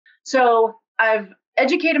So I've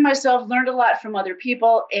educated myself, learned a lot from other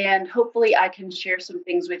people, and hopefully I can share some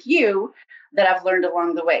things with you that I've learned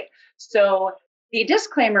along the way. So the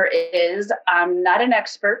disclaimer is I'm not an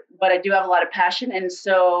expert, but I do have a lot of passion. And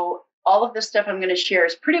so all of the stuff I'm going to share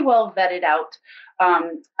is pretty well vetted out.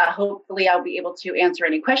 Hopefully I'll be able to answer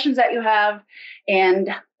any questions that you have.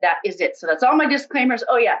 And that is it. So that's all my disclaimers.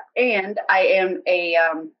 Oh yeah. And I am a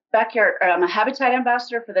I'm a habitat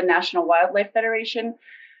ambassador for the National Wildlife Federation,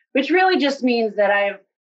 which really just means that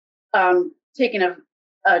I've taken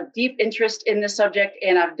a deep interest in this subject,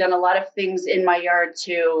 and I've done a lot of things in my yard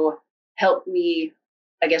to help me,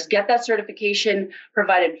 I guess, get that certification,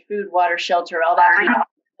 provided food, water, shelter, all that kind of stuff.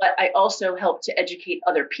 But I also help to educate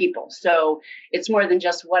other people. So it's more than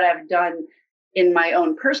just what I've done in my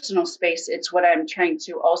own personal space. It's what I'm trying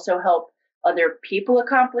to also help other people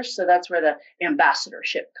accomplish. So that's where the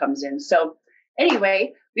ambassadorship comes in. So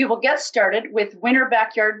anyway, we will get started with winter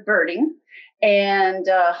backyard birding. And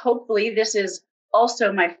hopefully this is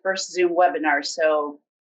also my first Zoom webinar. So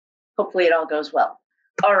hopefully it all goes well.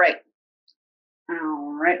 All right.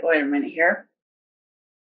 Wait a minute here.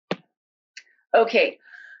 Okay.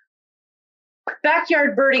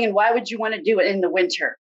 Backyard birding, and why would you want to do it in the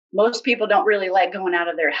winter? Most people don't really like going out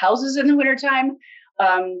of their houses in the wintertime.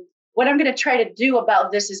 What I'm going to try to do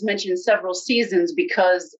about this is mention several seasons,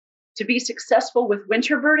 because to be successful with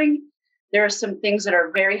winter birding, there are some things that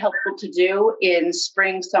are very helpful to do in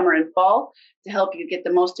spring, summer, and fall to help you get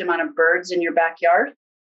the most amount of birds in your backyard.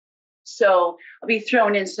 So I'll be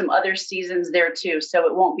throwing in some other seasons there too, so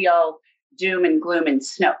it won't be all doom and gloom and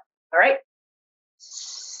snow. All right.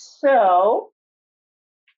 So,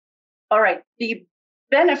 all right, the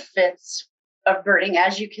benefits of birding,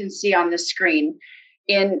 as you can see on the screen,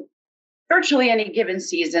 in virtually any given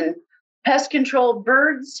season: pest control,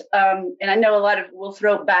 birds, and I know a lot of, we'll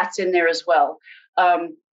throw bats in there as well.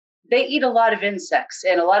 They eat a lot of insects,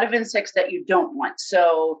 and a lot of insects that you don't want.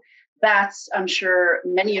 So bats, I'm sure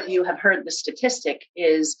many of you have heard the statistic,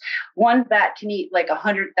 is one bat can eat like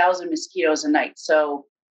 100,000 mosquitoes a night. So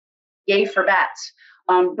yay for bats.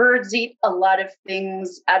 Birds eat a lot of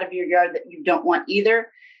things out of your yard that you don't want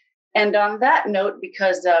either. And on that note,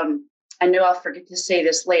 because I know I'll forget to say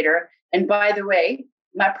this later, and by the way,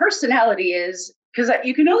 my personality is, because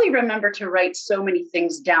you can only remember to write so many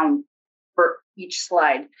things down for each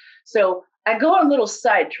slide. So I go on little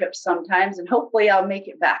side trips sometimes, and hopefully I'll make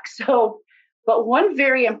it back. So, but one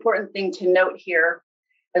very important thing to note here,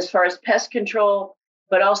 as far as pest control,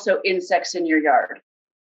 but also insects in your yard.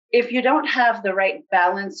 If you don't have the right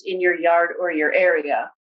balance in your yard or your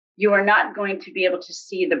area, you are not going to be able to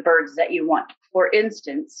see the birds that you want. For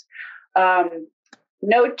instance,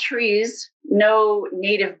 no trees, no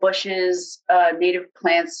native bushes, native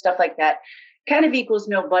plants, stuff like that, kind of equals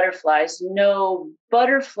no butterflies. No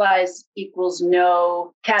butterflies equals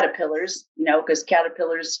no caterpillars, because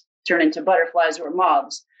caterpillars turn into butterflies or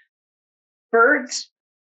moths. Birds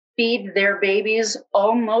feed their babies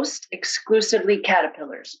almost exclusively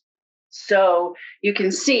caterpillars. So you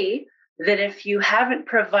can see that if you haven't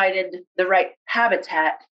provided the right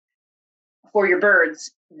habitat for your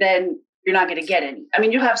birds, then you're not going to get any. I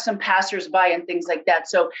mean, you have some passersby and things like that.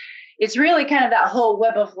 So it's really kind of that whole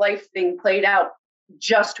web of life thing played out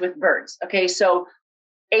just with birds. Okay, so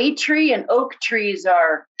a tree and oak trees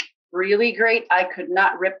are really great. I could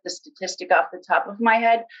not rip the statistic off the top of my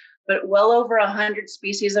head, but well over 100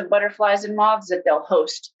 species of butterflies and moths that they'll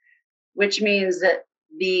host, which means that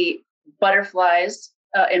the butterflies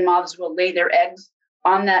and moths will lay their eggs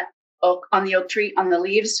on that oak, on the oak tree, on the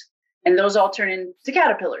leaves, and those all turn into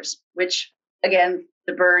caterpillars, which again,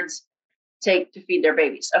 the birds take to feed their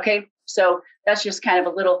babies. Okay, so that's just kind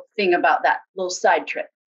of a little thing about that little side trip.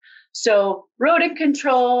 So rodent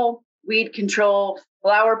control, weed control,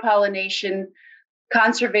 flower pollination,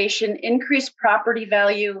 conservation, increased property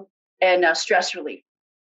value, and stress relief.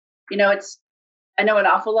 I know an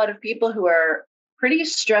awful lot of people who are pretty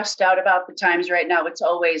stressed out about the times right now. It's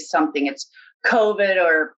always something. It's COVID,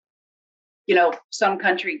 or some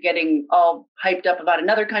country getting all hyped up about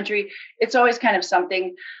another country. It's always kind of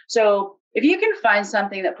something. So if you can find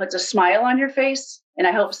something that puts a smile on your face, and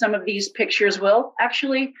I hope some of these pictures will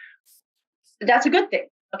actually, that's a good thing.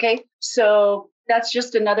 Okay. So that's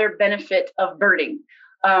just another benefit of birding.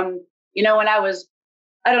 When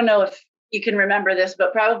I don't know if you can remember this,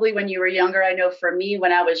 but probably when you were younger, I know for me,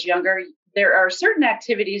 when I was younger, there are certain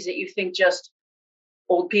activities that you think just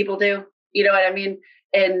old people do. You know what I mean?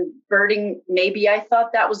 And birding, maybe I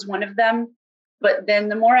thought that was one of them. But then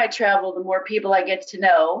the more I travel, the more people I get to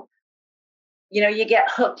know, you get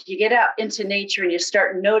hooked, you get out into nature and you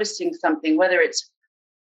start noticing something, whether it's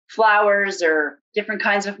flowers or different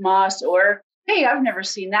kinds of moss, or, hey, I've never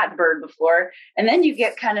seen that bird before. And then you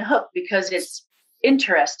get kind of hooked because it's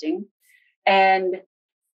interesting. And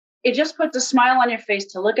it just puts a smile on your face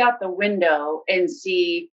to look out the window and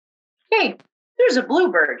see, hey, there's a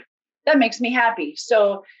bluebird. That makes me happy.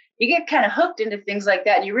 So you get kind of hooked into things like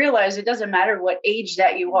that. And you realize it doesn't matter what age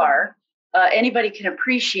that you are. Anybody can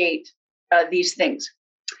appreciate these things,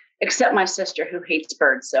 except my sister who hates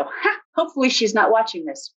birds. So hopefully she's not watching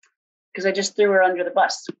this because I just threw her under the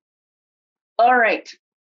bus. All right.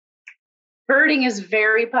 Birding is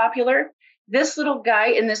very popular. This little guy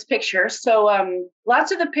in this picture. So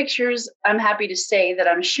lots of the pictures, I'm happy to say, that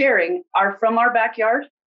I'm sharing are from our backyard.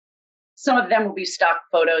 Some of them will be stock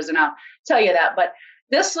photos, and I'll tell you that. But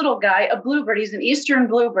this little guy, a bluebird, he's an eastern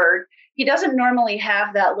bluebird. He doesn't normally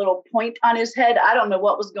have that little point on his head. I don't know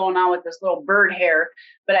what was going on with this little bird hair,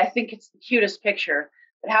 but I think it's the cutest picture.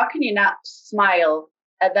 But how can you not smile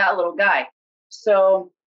at that little guy?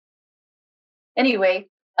 So anyway,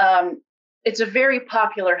 it's a very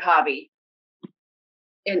popular hobby.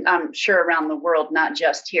 And I'm sure around the world, not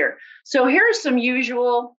just here. So here are some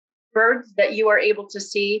usual birds that you are able to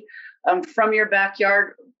see from your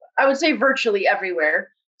backyard. I would say virtually everywhere.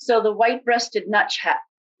 So the white-breasted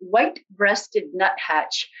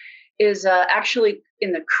nuthatch is actually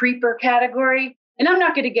in the creeper category. And I'm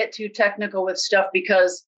not going to get too technical with stuff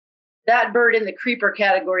because that bird in the creeper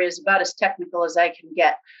category is about as technical as I can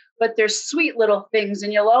get. But they're sweet little things,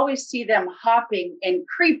 and you'll always see them hopping and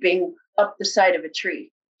creeping up the side of a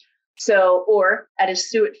tree. So, or at a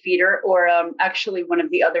suet feeder, or actually one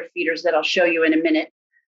of the other feeders that I'll show you in a minute.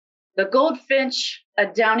 The goldfinch, a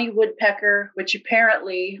downy woodpecker, which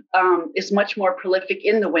apparently is much more prolific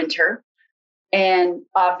in the winter, and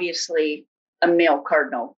obviously a male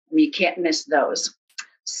cardinal. I mean, you can't miss those.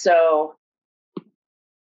 So,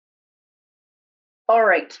 all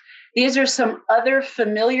right. These are some other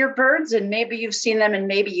familiar birds, and maybe you've seen them and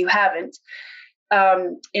maybe you haven't.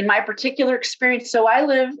 In my particular experience, so I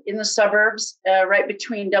live in the suburbs, right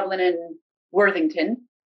between Dublin and Worthington.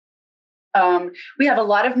 We have a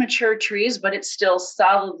lot of mature trees, but it's still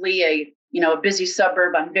solidly a busy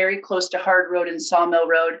suburb. I'm very close to Hard Road and Sawmill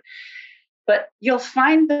Road. But you'll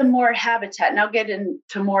find the more habitat, and I'll get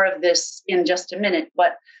into more of this in just a minute,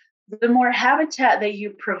 but the more habitat that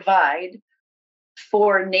you provide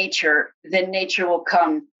for nature, then nature will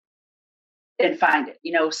come and find it,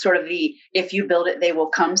 sort of the if you build it, they will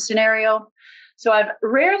come scenario. So I've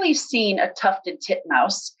rarely seen a tufted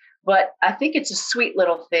titmouse, but I think it's a sweet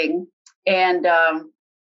little thing. And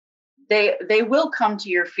they will come to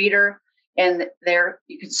your feeder, and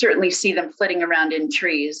you can certainly see them flitting around in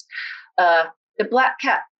trees. The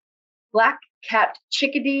black-capped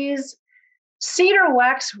chickadees, cedar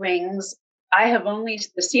waxwings.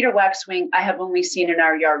 The cedar waxwing I have only seen in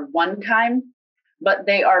our yard one time, but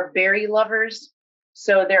they are berry lovers.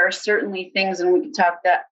 So there are certainly things, and we can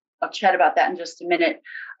I'll chat about that in just a minute.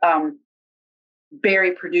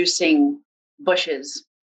 Berry producing bushes.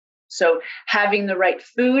 So having the right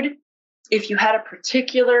food, if you had a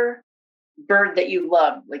particular bird that you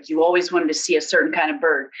loved, like you always wanted to see a certain kind of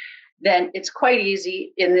bird, then it's quite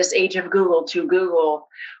easy in this age of Google to Google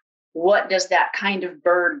what does that kind of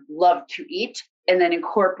bird love to eat, and then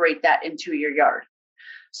incorporate that into your yard.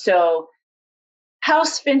 So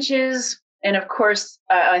house finches, and of course,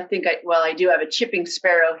 I do have a chipping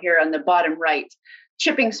sparrow here on the bottom right.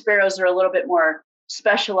 Chipping sparrows are a little bit more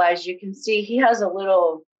specialized. You can see he has a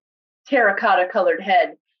little terracotta colored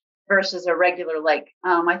head versus a regular,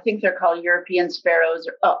 I think they're called European sparrows,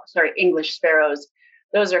 English sparrows.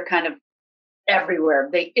 Those are kind of everywhere.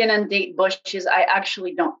 They inundate bushes. I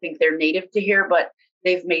actually don't think they're native to here, but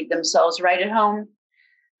they've made themselves right at home.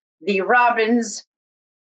 The robins,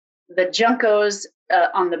 the juncos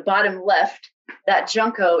on the bottom left, that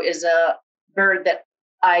junco is a bird that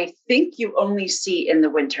I think you only see in the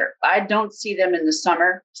winter. I don't see them in the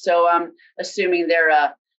summer, so I'm assuming they're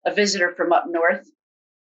a visitor from up north.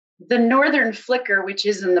 The northern flicker, which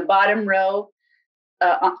is in the bottom row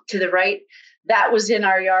to the right, that was in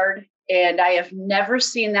our yard, and I have never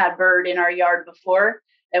seen that bird in our yard before.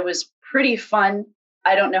 It was pretty fun.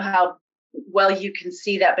 I don't know how well you can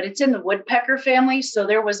see that, but it's in the woodpecker family. So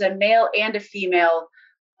there was a male and a female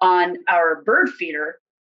on our bird feeder,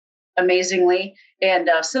 amazingly. And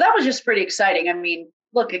so that was just pretty exciting. I mean,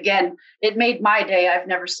 look, again, it made my day. I've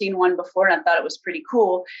never seen one before, and I thought it was pretty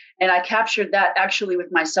cool. And I captured that actually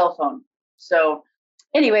with my cell phone. So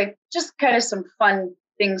anyway, just kind of some fun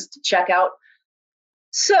things to check out.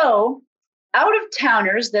 So out of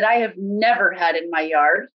towners that I have never had in my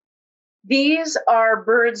yard, these are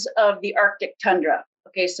birds of the Arctic tundra.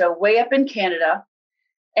 Okay, so way up in Canada.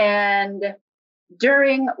 And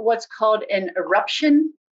during what's called an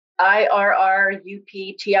eruption, IRRUPTION,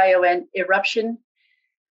 eruption.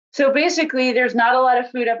 So basically, there's not a lot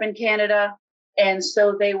of food up in Canada. And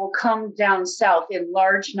so they will come down south in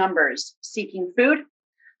large numbers seeking food.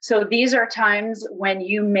 So these are times when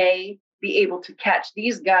you may be able to catch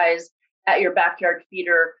these guys at your backyard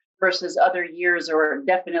feeder versus other years or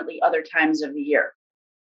definitely other times of the year.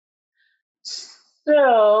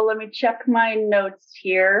 So let me check my notes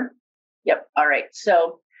here. Yep. All right.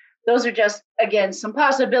 So those are just, again, some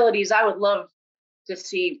possibilities. I would love to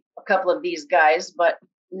see a couple of these guys, but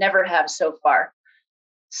never have so far.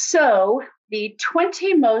 So the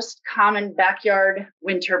 20 most common backyard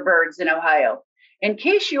winter birds in Ohio. In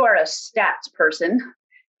case you are a stats person,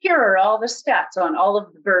 here are all the stats on all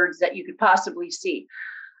of the birds that you could possibly see.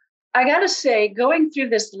 I got to say, going through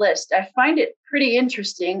this list, I find it pretty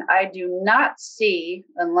interesting. I do not see,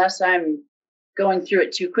 unless I'm going through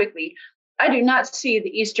it too quickly, I do not see the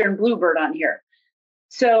eastern bluebird on here.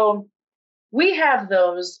 So we have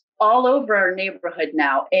those all over our neighborhood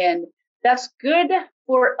now, and that's good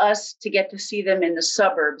for us to get to see them in the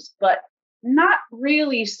suburbs, but not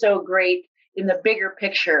really so great in the bigger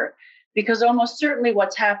picture, because almost certainly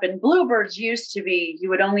what's happened, bluebirds used to be, you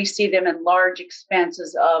would only see them in large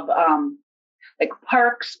expanses of like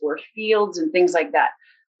parks or fields and things like that.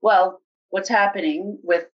 Well, what's happening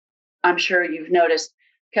with, I'm sure you've noticed,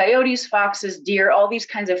 coyotes, foxes, deer, all these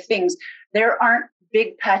kinds of things, there aren't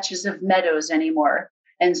big patches of meadows anymore.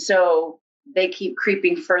 And so they keep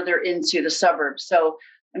creeping further into the suburbs. So,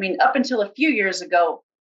 I mean, up until a few years ago,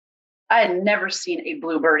 I had never seen a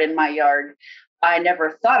bluebird in my yard. I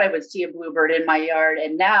never thought I would see a bluebird in my yard.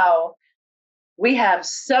 And now we have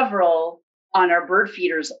several on our bird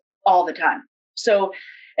feeders all the time. So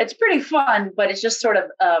it's pretty fun, but it's just sort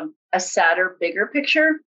of a sadder, bigger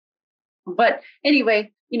picture. But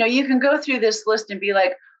anyway, you know, you can go through this list and be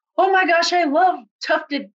like, oh my gosh, I love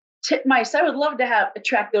tufted titmice. I would love to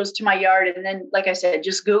attract those to my yard. And then, like I said,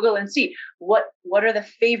 just Google and see what are the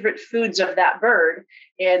favorite foods of that bird,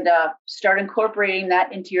 and start incorporating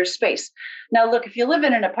that into your space. Now, look, if you live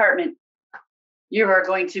in an apartment, you are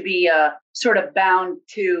going to be sort of bound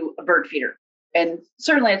to a bird feeder, and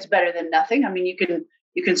certainly it's better than nothing. I mean, you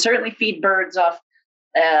can certainly feed birds off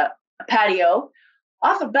a patio.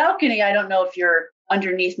 Off a balcony, I don't know if your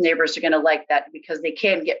underneath neighbors are going to like that, because they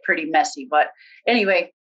can get pretty messy. But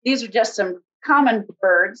anyway, these are just some common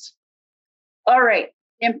birds. All right,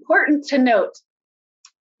 important to note,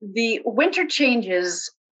 the winter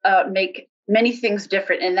changes make many things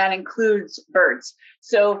different, and that includes birds.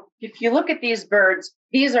 So if you look at these birds,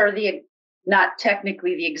 these are not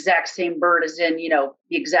technically the exact same bird as in, you know,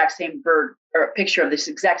 the exact same bird or a picture of this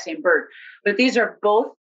exact same bird, but these are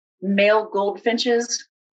both male goldfinches.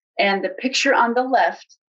 And the picture on the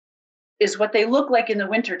left is what they look like in the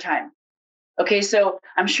wintertime. Okay, so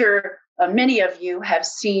I'm sure many of you have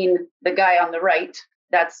seen the guy on the right.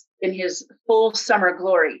 That's in his full summer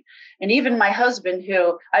glory. And even my husband,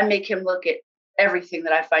 who I make him look at everything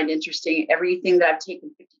that I find interesting, everything that I've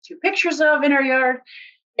taken 52 pictures of in our yard.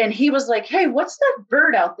 And he was like, hey, what's that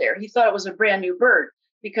bird out there? He thought it was a brand new bird,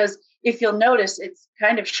 because if you'll notice, it's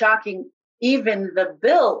kind of shocking. Even the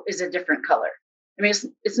bill is a different color. I mean,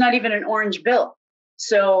 it's not even an orange bill.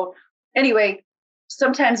 So anyway,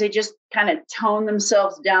 sometimes they just kind of tone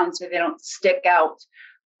themselves down so they don't stick out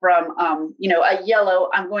from, you know, a yellow.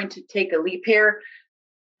 I'm going to take a leap here.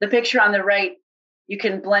 The picture on the right, you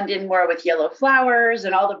can blend in more with yellow flowers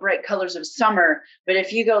and all the bright colors of summer. But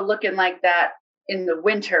if you go looking like that in the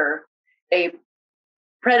winter, a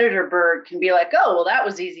predator bird can be like, oh, well, that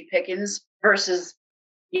was easy pickings, versus,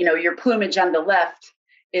 you know, your plumage on the left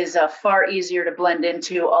is far easier to blend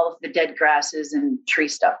into all of the dead grasses and tree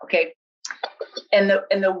stuff. Okay. And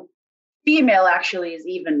the female actually is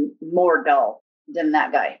even more dull than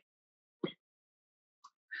that guy.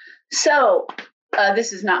 So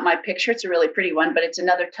this is not my picture. It's a really pretty one, but it's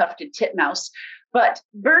another tufted titmouse. But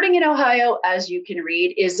birding in Ohio, as you can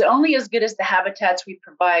read, is only as good as the habitats we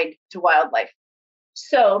provide to wildlife.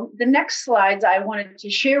 So the next slides, I wanted to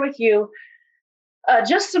share with you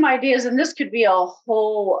just some ideas, and this could be a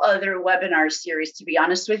whole other webinar series, to be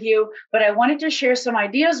honest with you, but I wanted to share some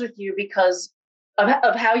ideas with you because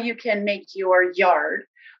of how you can make your yard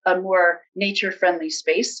a more nature-friendly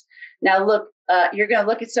space. Now, look, you're going to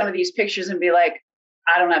look at some of these pictures and be like,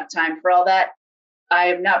 I don't have time for all that. I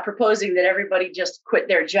am not proposing that everybody just quit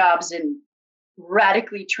their jobs and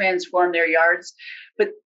radically transform their yards. But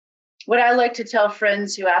what I like to tell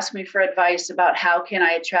friends who ask me for advice about how can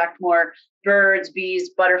I attract more birds, bees,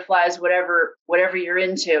 butterflies, whatever you're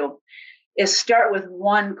into, is start with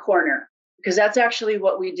one corner, because that's actually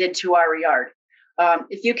what we did to our yard.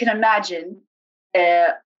 If you can imagine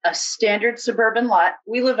a standard suburban lot,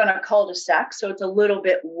 we live on a cul-de-sac, so it's a little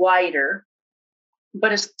bit wider,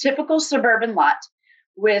 but a typical suburban lot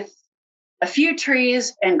with a few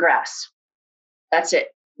trees and grass. That's it.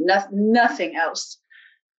 Nothing else.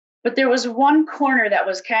 But there was one corner that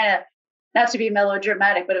was kind of, not to be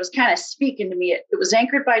melodramatic, but it was kind of speaking to me. It was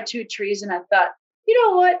anchored by two trees. And I thought, you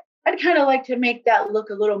know what? I'd kind of like to make that look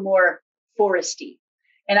a little more foresty.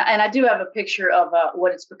 And I do have a picture of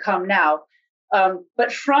what it's become now.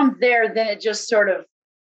 But from there, then it just sort of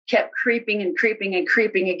kept creeping and creeping and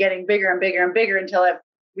creeping and getting bigger and bigger and bigger until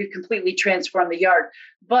we've completely transformed the yard.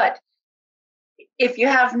 But if you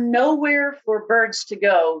have nowhere for birds to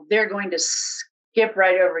go, they're going to skip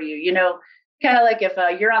right over you. You know, kind of like if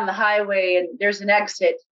you're on the highway and there's an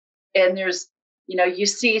exit and there's, you know, you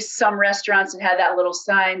see some restaurants that have that little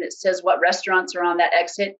sign that says what restaurants are on that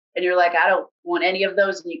exit. And you're like, I don't want any of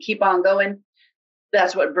those. And you keep on going.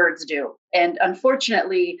 That's what birds do. And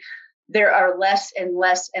unfortunately, there are less and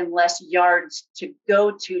less and less yards to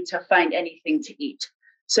go to find anything to eat.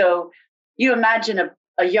 So you imagine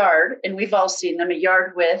a yard, and we've all seen them, a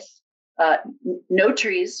yard with no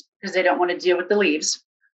trees because they don't want to deal with the leaves.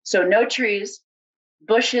 So no trees,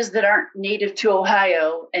 bushes that aren't native to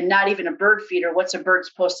Ohio, and not even a bird feeder. What's a bird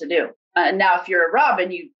supposed to do? Now, if you're a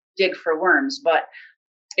robin, you dig for worms. But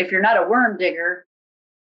if you're not a worm digger,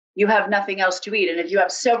 you have nothing else to eat. And if you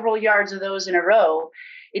have several yards of those in a row,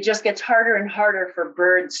 it just gets harder and harder for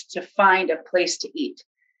birds to find a place to eat.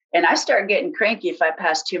 And I start getting cranky if I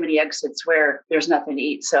pass too many exits where there's nothing to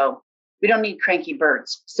eat. So we don't need cranky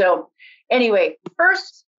birds. So anyway,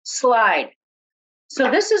 first slide.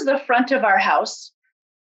 So this is the front of our house.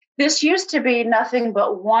 This used to be nothing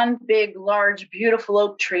but one big, large, beautiful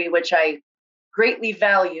oak tree, which I greatly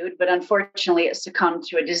valued, but unfortunately it succumbed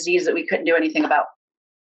to a disease that we couldn't do anything about.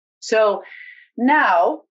 So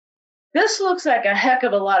now this looks like a heck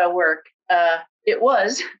of a lot of work. It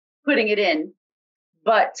was putting it in,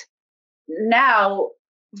 but now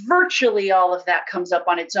virtually all of that comes up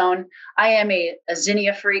on its own. I am a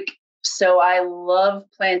zinnia freak, so I love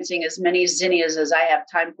planting as many zinnias as I have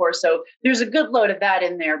time for. So there's a good load of that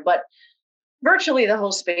in there, but virtually the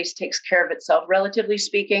whole space takes care of itself, relatively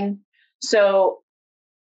speaking. So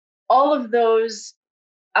all of those,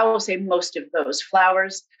 I will say most of those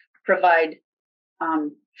flowers provide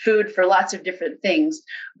food for lots of different things.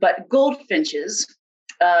 But goldfinches,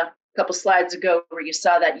 a couple slides ago where you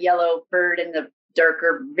saw that yellow bird in the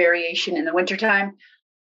darker variation in the wintertime,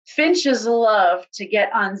 finches love to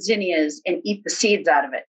get on zinnias and eat the seeds out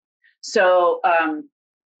of it. So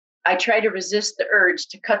I try to resist the urge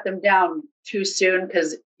to cut them down too soon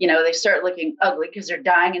because, you know, they start looking ugly because they're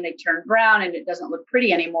dying and they turn brown and it doesn't look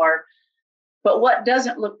pretty anymore. But what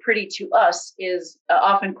doesn't look pretty to us is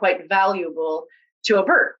often quite valuable to a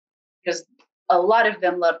bird because a lot of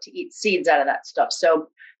them love to eat seeds out of that stuff. So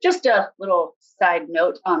just a little side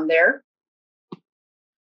note on there.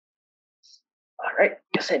 All right,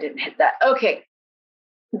 guess I didn't hit that. Okay,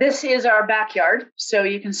 this is our backyard. So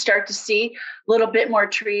you can start to see a little bit more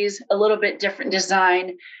trees, a little bit different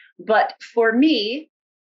design. But for me,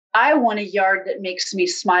 I want a yard that makes me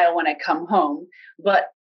smile when I come home. But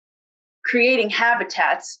creating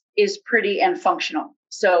habitats is pretty and functional.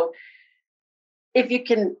 So if you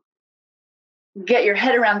can get your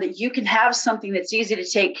head around that you can have something that's easy to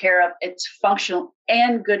take care of, it's functional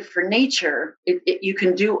and good for nature, you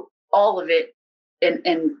can do all of it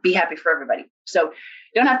and be happy for everybody. So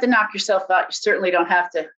you don't have to knock yourself out. You certainly don't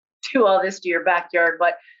have to do all this to your backyard,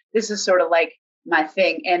 but this is sort of like my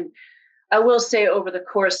thing. And I will say over the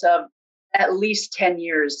course of at least 10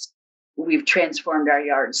 years, we've transformed our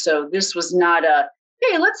yard. So this was not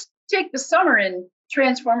hey, let's take the summer and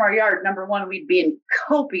transform our yard. Number one, we'd be in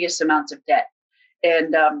copious amounts of debt.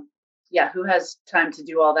 And who has time to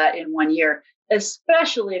do all that in 1 year,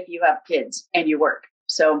 especially if you have kids and you work.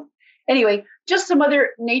 So anyway, just some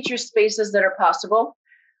other nature spaces that are possible.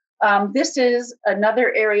 This is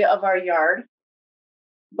another area of our yard.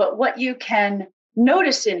 But what you can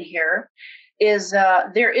notice in here is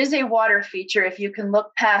there is a water feature. If you can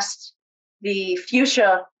look past the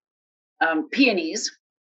fuchsia peonies,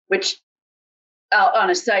 which on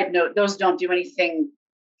a side note, those don't do anything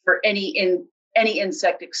for any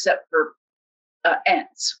insect except for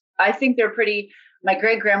ants. I think they're pretty. My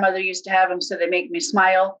great grandmother used to have them, so they make me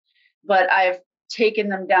smile. But I've taken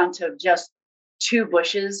them down to just 2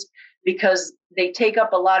 bushes because they take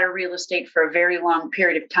up a lot of real estate for a very long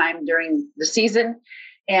period of time during the season.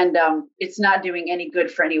 And it's not doing any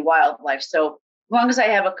good for any wildlife. So as long as I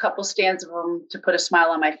have a couple stands of them to put a smile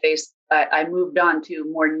on my face, I moved on to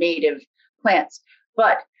more native plants.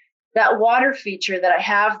 But that water feature that I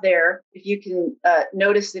have there, if you can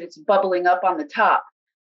notice that it's bubbling up on the top,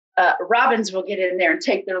 robins will get in there and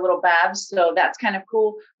take their little baths. So that's kind of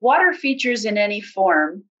cool. Water features in any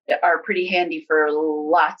form are pretty handy for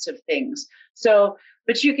lots of things. So,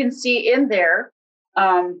 but you can see in there,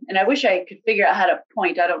 and I wish I could figure out how to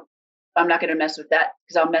point. I'm not going to mess with that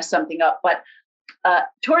because I'll mess something up. But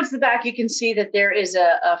towards the back, you can see that there is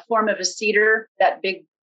a form of a cedar, that big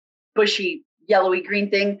bushy yellowy green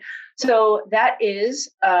thing. So that is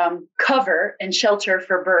cover and shelter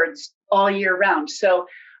for birds all year round. So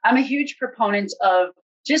I'm a huge proponent of,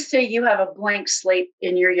 just say you have a blank slate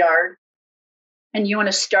in your yard and you want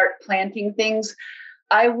to start planting things.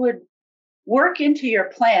 I would work into your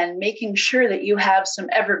plan, making sure that you have some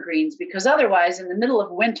evergreens, because otherwise in the middle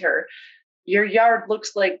of winter, your yard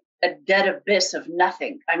looks like a dead abyss of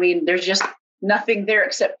nothing. I mean, there's just nothing there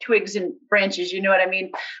except twigs and branches, you know what I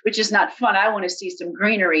mean? Which is not fun. I want to see some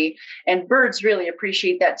greenery, and birds really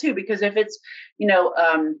appreciate that too, because if it's,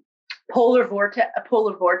 a polar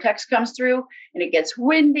vortex comes through and it gets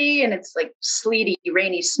windy and it's like sleety,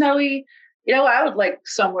 rainy, snowy, I would like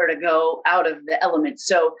somewhere to go out of the elements.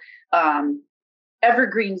 So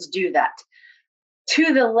evergreens do that.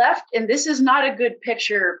 To the left, and this is not a good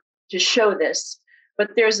picture to show this,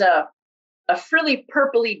 but there's a frilly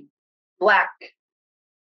purpley black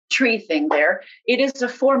tree thing there. It is a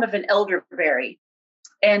form of an elderberry.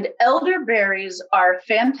 And elderberries are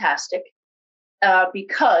fantastic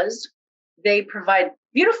because they provide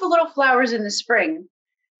beautiful little flowers in the spring,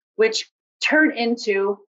 which turn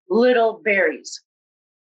into little berries.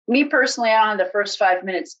 Me personally, I don't have the first 5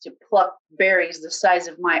 minutes to pluck berries the size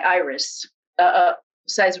of my iris,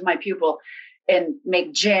 size of my pupil, and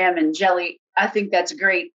make jam and jelly. I think that's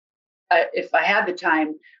great if I have the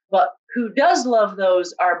time. But who does love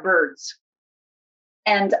those are birds.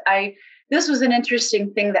 And this was an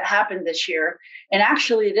interesting thing that happened this year. And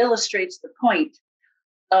actually, it illustrates the point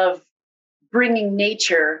of bringing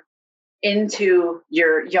nature into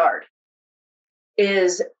your yard.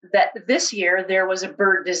 Is that this year there was a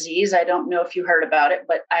bird disease. I don't know if you heard about it,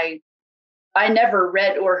 but I never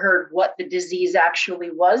read or heard what the disease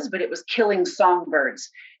actually was, but it was killing songbirds.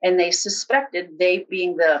 And they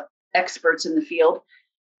being the experts in the field,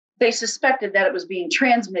 they suspected that it was being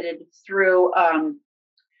transmitted through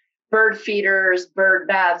bird feeders, bird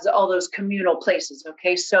baths, all those communal places.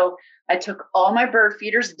 Okay, so I took all my bird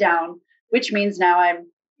feeders down, which means now I'm,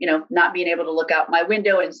 not being able to look out my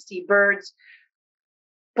window and see birds.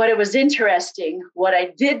 But it was interesting. What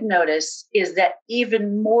I did notice is that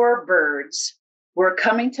even more birds were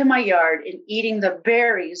coming to my yard and eating the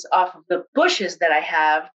berries off of the bushes that I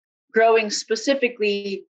have growing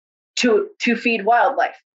specifically to feed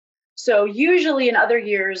wildlife. So usually in other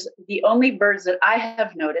years, the only birds that I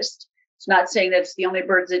have noticed, it's not saying that it's the only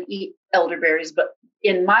birds that eat elderberries, but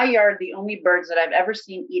in my yard, the only birds that I've ever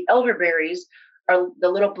seen eat elderberries are the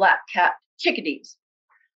little black-capped chickadees.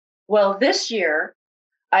 Well, this year,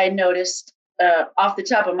 I noticed off the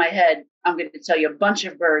top of my head, I'm going to tell you a bunch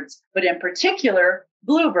of birds, but in particular,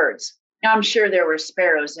 bluebirds. Now, I'm sure there were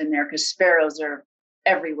sparrows in there because sparrows are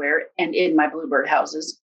everywhere and in my bluebird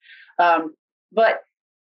houses. But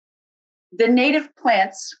the native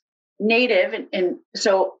plants, and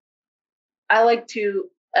so I like to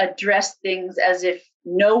address things as if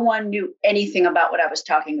no one knew anything about what I was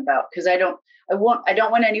talking about, because I don't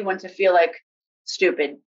want anyone to feel like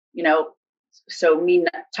stupid, so me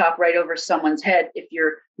not talk right over someone's head if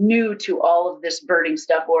you're new to all of this birding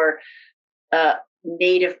stuff or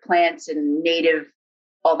native plants and native,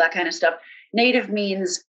 all that kind of stuff. Native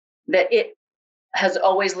means that it has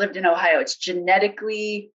always lived in Ohio. It's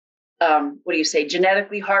genetically,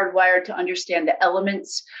 genetically hardwired to understand the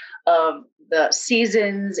elements of the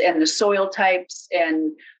seasons and the soil types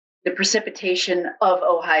and the precipitation of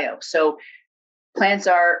Ohio. So plants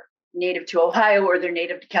are native to Ohio, or they're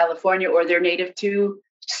native to California, or they're native to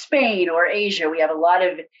Spain or Asia. We have a lot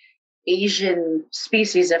of Asian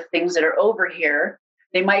species of things that are over here.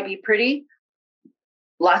 They might be pretty.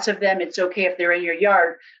 Lots of them, it's okay if they're in your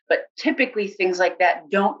yard, but typically things like that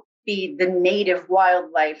don't feed the native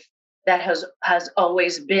wildlife that has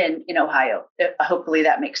always been in Ohio. Hopefully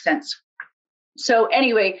that makes sense. So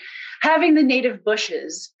anyway, having the native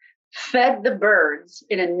bushes fed the birds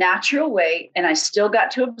in a natural way, and I still got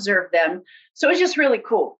to observe them. So it's just really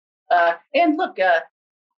cool. And look,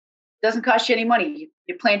 doesn't cost you any money.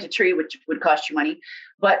 You plant a tree, which would cost you money,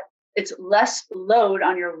 but it's less load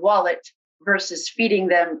on your wallet versus feeding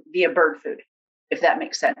them via bird food, if that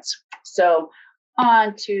makes sense. So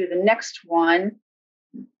on to the next one.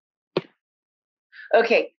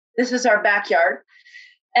 Okay, this is our backyard.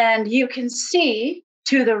 And you can see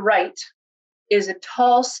To the right is a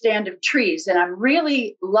tall stand of trees. And I'm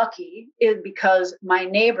really lucky because my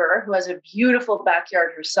neighbor, who has a beautiful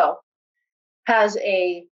backyard herself, has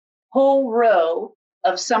a whole row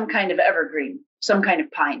of some kind of evergreen, some kind of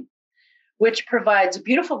pine, which provides a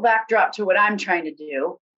beautiful backdrop to what I'm trying to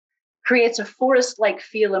do, creates a forest-like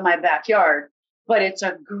feel in my backyard, but it's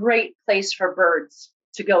a great place for birds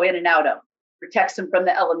to go in and out of, protects them from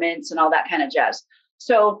the elements and all that kind of jazz.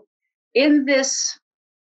 So in this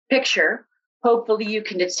picture, hopefully you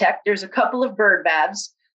can detect there's a couple of bird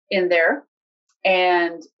baths in there.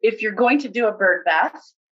 And if you're going to do a bird bath,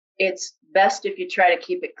 it's best if you try to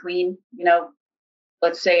keep it clean. You know,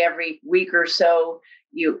 let's say every week or so,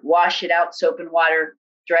 you wash it out, soap and water,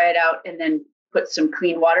 dry it out, and then put some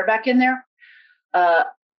clean water back in there.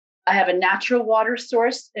 I have a natural water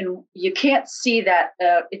source, and you can't see that.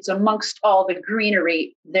 It's amongst all the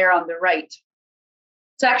greenery there on the right.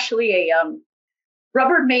 It's actually a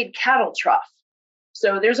Rubbermaid cattle trough.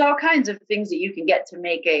 So there's all kinds of things that you can get to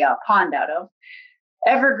make a pond out of.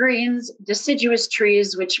 Evergreens, deciduous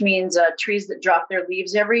trees, which means trees that drop their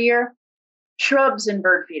leaves every year, shrubs, and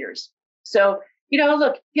bird feeders. So, you know,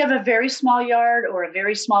 look, if you have a very small yard or a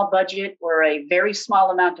very small budget or a very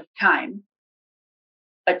small amount of time,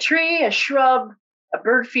 a tree, a shrub, a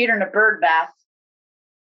bird feeder, and a bird bath,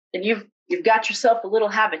 and you've got yourself a little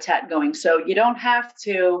habitat going. So you don't have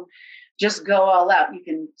to just go all out. You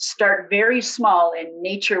can start very small and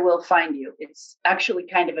nature will find you. It's actually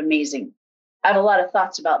kind of amazing. I have a lot of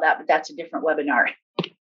thoughts about that, but that's a different webinar.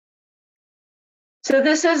 So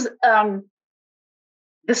this is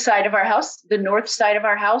the side of our house, the north side of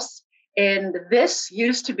our house. And this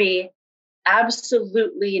used to be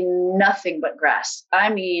absolutely nothing but grass.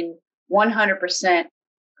 I mean, 100%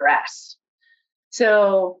 grass.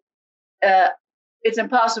 So it's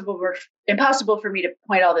impossible for me to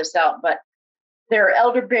point all this out, but there are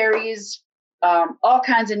elderberries, all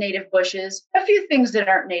kinds of native bushes, a few things that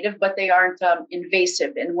aren't native, but they aren't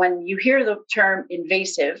invasive. And when you hear the term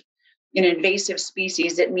invasive, an invasive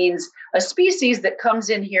species, it means a species that comes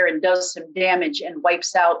in here and does some damage and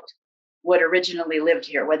wipes out what originally lived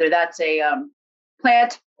here, whether that's a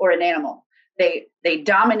plant or an animal. They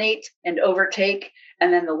dominate and overtake,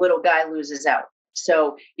 and then the little guy loses out.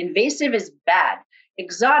 So invasive is bad.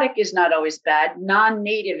 Exotic is not always bad.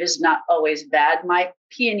 Non-native is not always bad. My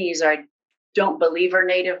peonies I don't believe are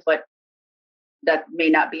native, but that may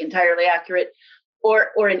not be entirely accurate.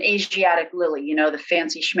 Or an Asiatic lily, you know, the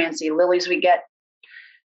fancy schmancy lilies we get.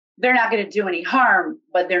 They're not going to do any harm,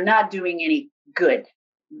 but they're not doing any good.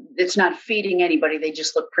 It's not feeding anybody. They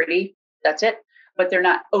just look pretty. That's it. But they're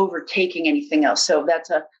not overtaking anything else. So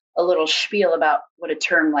that's a little spiel about what a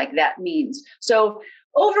term like that means. So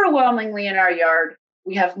overwhelmingly in our yard,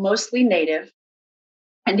 we have mostly native.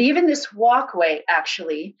 And even this walkway,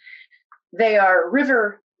 actually, they are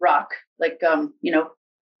river rock, like, you know,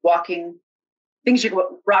 walking things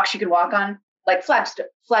rocks you can walk on, like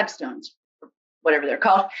flagstones, whatever they're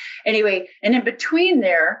called. Anyway, and in between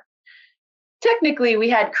there, technically we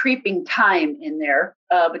had creeping thyme in there,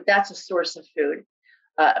 but that's a source of food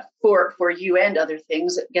for you and other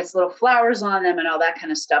things. It gets little flowers on them and all that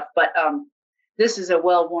kind of stuff. But this is a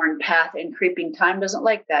well-worn path, and creeping thyme doesn't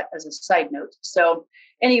like that, as a side note. So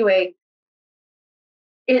anyway,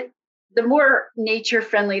 the more nature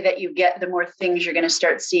friendly that you get, the more things you're going to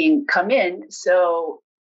start seeing come in. So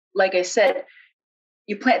like I said,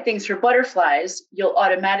 you plant things for butterflies, you'll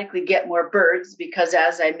automatically get more birds because,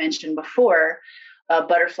 as I mentioned before,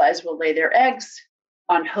 butterflies will lay their eggs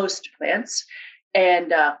on host plants,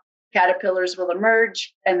 and caterpillars will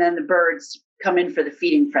emerge, and then the birds come in for the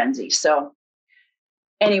feeding frenzy. So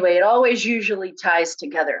anyway, it always usually ties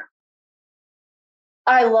together.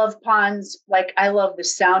 I love ponds. Like, I love the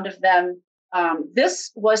sound of them.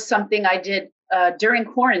 This was something I did during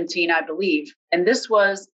quarantine, I believe. And this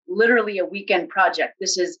was literally a weekend project.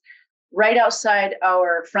 This is right outside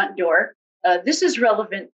our front door. This is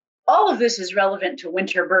relevant. All of this is relevant to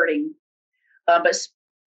winter birding. But,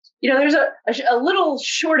 you know, there's a little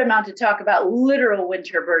short amount to talk about literal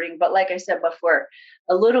winter birding. But like I said before,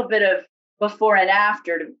 a little bit of before and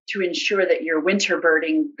after to ensure that your winter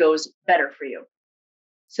birding goes better for you.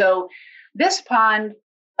 So this pond,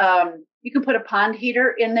 you can put a pond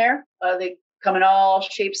heater in there. They come in all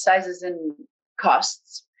shapes, sizes, and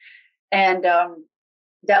costs. And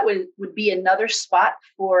that would be another spot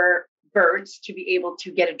for birds to be able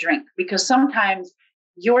to get a drink, because sometimes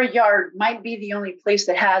your yard might be the only place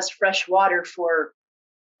that has fresh water for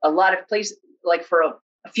a lot of places, like for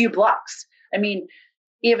a few blocks. I mean,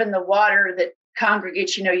 even the water that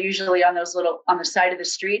congregates, you know, usually on those on the side of the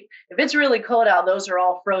street, if it's really cold out, those are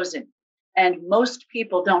all frozen. and most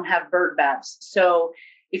people don't have bird baths. So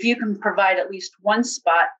if you can provide at least one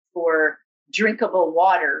spot for drinkable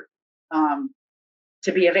water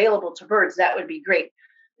to be available to birds, that would be great.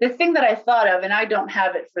 The thing that I thought of, and I don't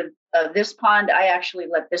have it for this pond, I actually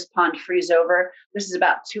let this pond freeze over. This is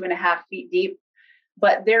about 2.5 feet deep,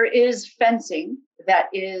 but there is fencing that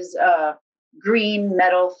is green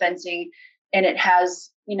metal fencing, and it has,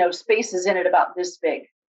 spaces in it about this big.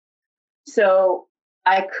 So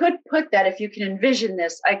I could put that, if you can envision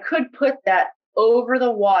this, I could put that over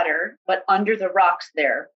the water, but under the rocks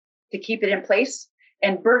there to keep it in place.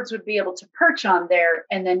 And birds would be able to perch on there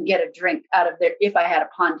and then get a drink out of there if I had a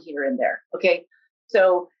pond heater in there. Okay.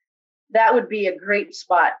 So that would be a great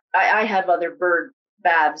spot. I have other bird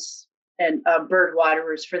baths and bird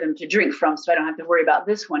waterers for them to drink from, so I don't have to worry about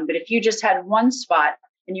this one. But if you just had one spot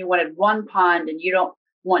and you wanted one pond and you don't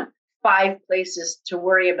want 5 places to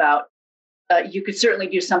worry about, you could certainly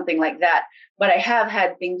do something like that. But I have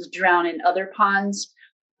had things drown in other ponds.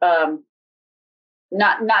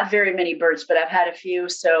 Not very many birds, but I've had a few.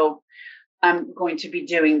 So I'm going to be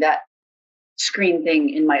doing that screen thing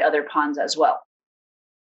in my other ponds as well.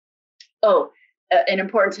 Oh, and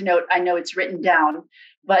important to note, I know it's written down,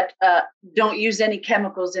 but don't use any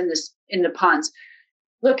chemicals in the ponds.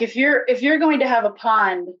 Look, if you're going to have a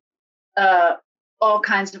pond, all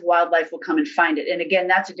kinds of wildlife will come and find it. And again,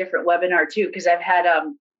 that's a different webinar too, because I've had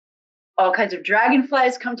all kinds of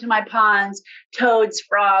dragonflies come to my ponds, toads,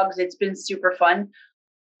 frogs. It's been super fun.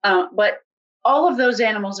 But all of those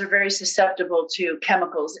animals are very susceptible to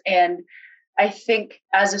chemicals. And I think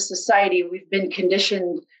as a society, we've been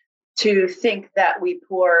conditioned to think that we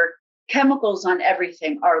pour chemicals on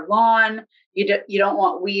everything. Our lawn, you don't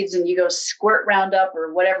want weeds, and you go squirt Roundup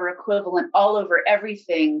or whatever equivalent all over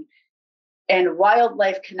everything. And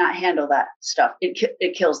wildlife cannot handle that stuff.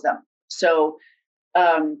 It kills them. So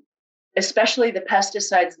especially the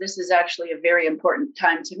pesticides, this is actually a very important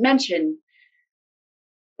time to mention.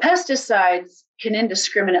 Pesticides can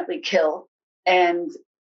indiscriminately kill. And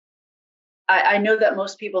I know that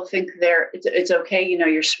most people think it's okay.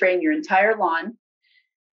 You're spraying your entire lawn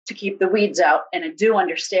to keep the weeds out. And I do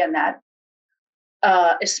understand that,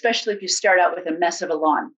 especially if you start out with a mess of a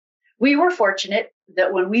lawn. We were fortunate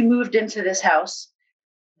that when we moved into this house,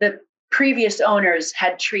 the previous owners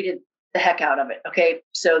had treated the heck out of it. Okay.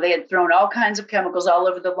 So they had thrown all kinds of chemicals all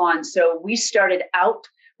over the lawn. So we started out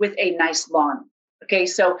with a nice lawn. Okay.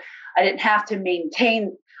 So I didn't have to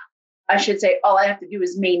maintain, I should say, all I have to do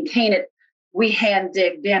is maintain it. We hand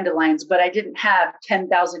dig dandelions, but I didn't have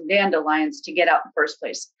 10,000 dandelions to get out in the first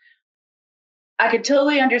place. I could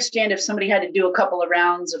totally understand if somebody had to do a couple of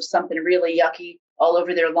rounds of something really yucky all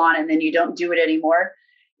over their lawn and then you don't do it anymore,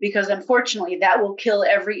 because unfortunately that will kill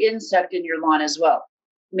every insect in your lawn as well.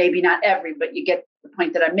 Maybe not every, but you get the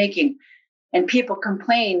point that I'm making. And people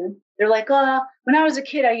complain. They're like, when I was a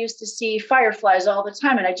kid, I used to see fireflies all the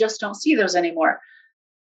time and I just don't see those anymore.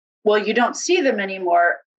 Well, you don't see them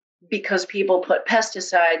anymore because people put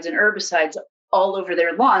pesticides and herbicides all over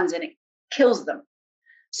their lawns and it kills them.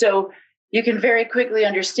 So you can very quickly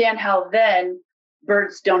understand how then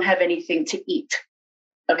birds don't have anything to eat.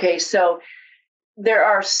 Okay, so there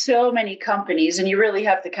are so many companies, and you really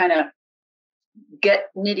have to kind of get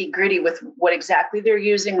nitty gritty with what exactly they're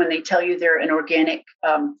using when they tell you they're an organic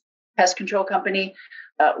pest control company,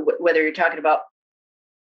 whether you're talking about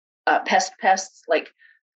pests like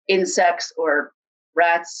insects or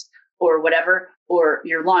rats or whatever, or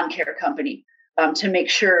your lawn care company, to make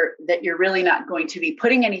sure that you're really not going to be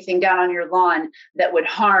putting anything down on your lawn that would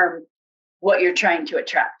harm what you're trying to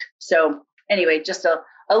attract. So anyway, just a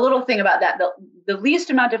little thing about that. The least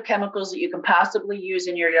amount of chemicals that you can possibly use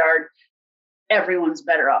in your yard, everyone's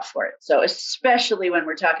better off for it. So especially when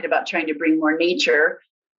we're talking about trying to bring more nature,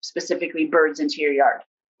 specifically birds, into your yard.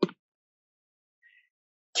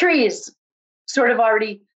 Trees, sort of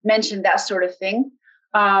already mentioned that sort of thing.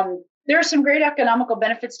 There are some great economical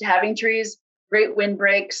benefits to having trees, great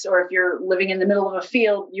windbreaks, or if you're living in the middle of a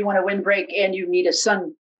field, you want a windbreak and you need a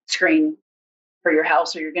sunscreen for your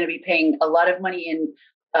house, or you're going to be paying a lot of money in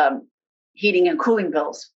heating and cooling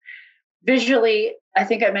bills. Visually, I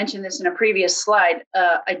think I mentioned this in a previous slide.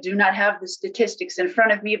 I do not have the statistics in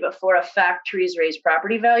front of me, but for a fact, trees raise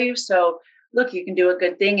property value. So look, you can do a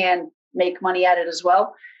good thing and make money at it as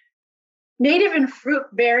well. Native and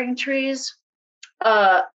fruit-bearing trees,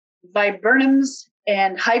 viburnums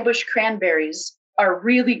and high bush cranberries are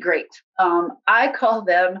really great. I call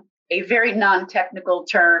them, a very non-technical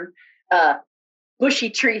term,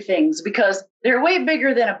 bushy tree things, because they're way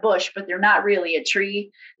bigger than a bush, but they're not really a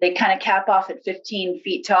tree. They kind of cap off at 15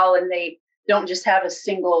 feet tall, and they don't just have a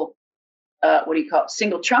single,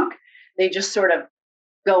 single trunk. They just sort of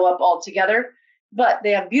go up all together. But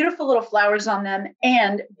they have beautiful little flowers on them,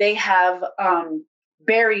 and they have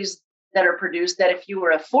berries that are produced that if you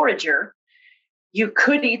were a forager, you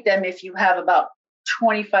could eat them if you have about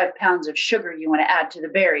 25 pounds of sugar you want to add to the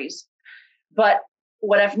berries. But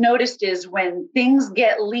what I've noticed is when things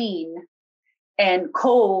get lean and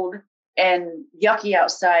cold and yucky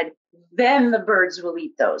outside, then the birds will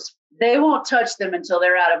eat those. They won't touch them until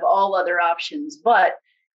they're out of all other options. But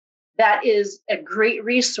that is a great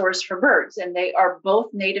resource for birds, and they are both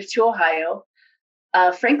native to Ohio.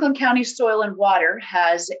 Franklin County Soil and Water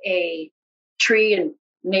has a tree and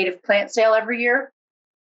native plant sale every year.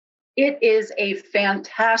 It is a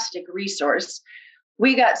fantastic resource.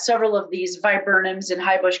 We got several of these viburnums and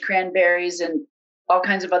high bush cranberries and all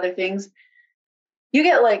kinds of other things. You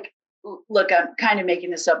get like, look, I'm kind of making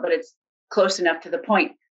this up, but it's close enough to the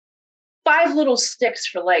point. 5 little sticks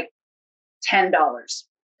for like $10.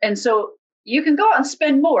 And so you can go out and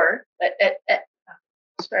spend more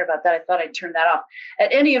sorry about that. I thought I'd turn that off.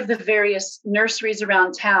 At any of the various nurseries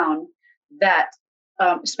around town that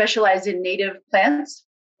specialize in native plants,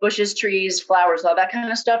 bushes, trees, flowers, all that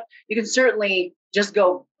kind of stuff, you can certainly just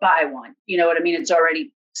go buy one. You know what I mean? It's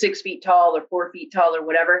already 6 feet tall or 4 feet tall or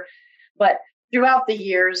whatever. But throughout the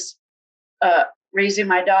years, raising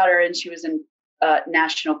my daughter, and she was in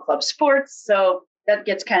national club sports, so that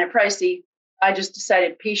gets kind of pricey. I just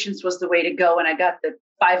decided patience was the way to go, and I got the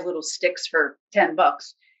 5 little sticks for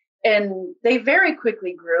 $10. And they very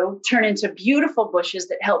quickly grew, turn into beautiful bushes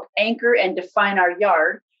that help anchor and define our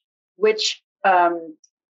yard, which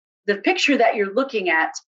the picture that you're looking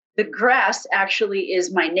at, the grass actually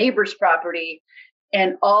is my neighbor's property,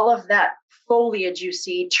 and all of that foliage you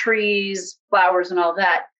see, trees, flowers, and all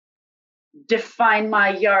that, define my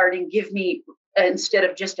yard and give me, instead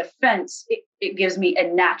of just a fence, it gives me a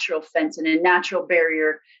natural fence and a natural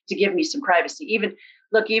barrier to give me some privacy. Even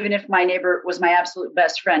if my neighbor was my absolute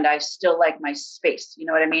best friend, I still like my space. You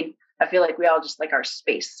know what I mean? I feel like we all just like our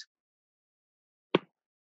space.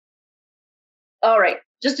 All right,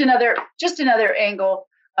 just another angle.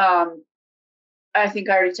 I think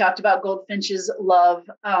I already talked about goldfinches love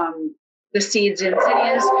the seeds in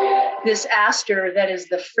zinnias. This aster that is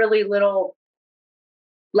the frilly little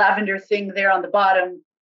lavender thing there on the bottom,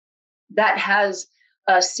 that has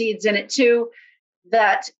seeds in it too.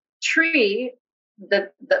 That tree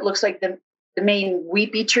that looks like the main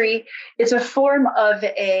weepy tree, it's a form of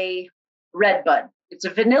a red bud. It's a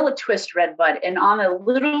vanilla twist red bud. And on a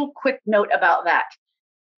little quick note about that,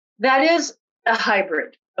 that is a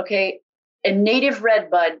hybrid, okay? A native red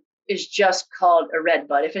bud is just called a red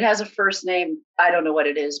bud. If it has a first name, I don't know what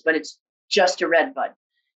it is, but it's just a red bud.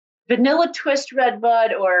 Vanilla twist red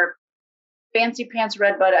bud or fancy pants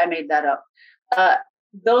red bud, I made that up.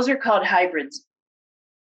 Those are called hybrids.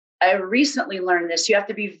 I recently learned this. You have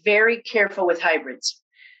to be very careful with hybrids.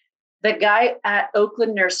 The guy at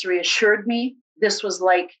Oakland Nursery assured me this was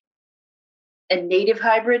like a native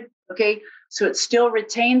hybrid, okay? So it still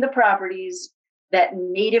retained the properties that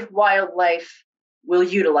native wildlife will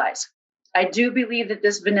utilize. I do believe that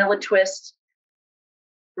this vanilla twist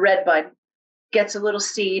red bud gets a little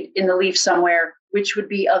seed in the leaf somewhere, which would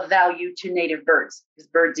be of value to native birds, because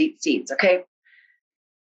birds eat seeds, okay?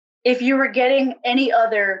 If you were getting any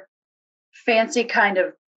other fancy kind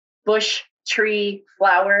of bush, tree,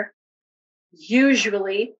 flower,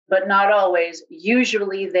 usually, but not always,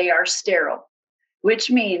 usually they are sterile, which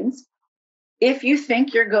means if you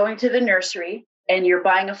think you're going to the nursery and you're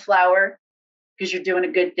buying a flower because you're doing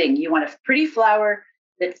a good thing, you want a pretty flower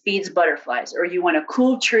that feeds butterflies, or you want a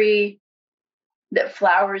cool tree that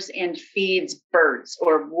flowers and feeds birds,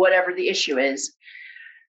 or whatever the issue is,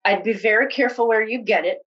 I'd be very careful where you get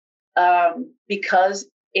it, because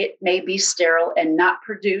it may be sterile and not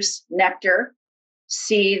produce nectar,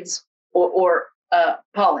 seeds, or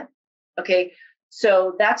pollen. Okay,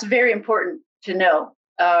 so that's very important to know.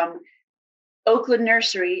 Oakland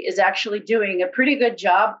Nursery is actually doing a pretty good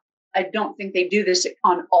job. I don't think they do this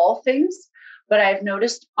on all things, but I've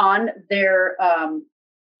noticed on their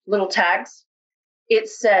little tags, it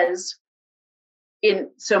says in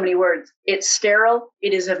so many words, it's sterile,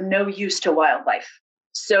 it is of no use to wildlife.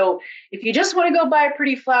 So if you just want to go buy a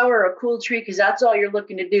pretty flower or a cool tree, because that's all you're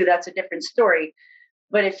looking to do, that's a different story.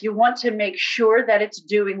 But if you want to make sure that it's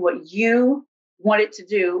doing what you want it to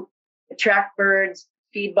do, attract birds,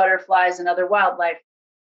 feed butterflies and other wildlife,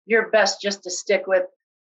 you're best just to stick with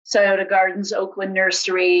Scioto Gardens, Oakland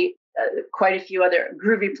Nursery, quite a few other,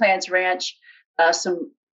 Groovy Plants Ranch,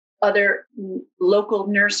 some other local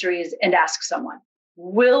nurseries, and ask someone,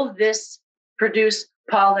 will this produce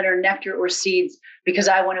pollen or nectar or seeds because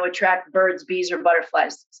I want to attract birds, bees, or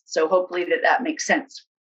butterflies. So hopefully that makes sense.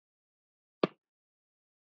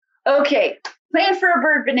 Okay, plan for a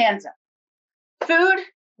bird bonanza. Food,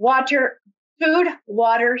 water,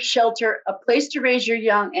 shelter, a place to raise your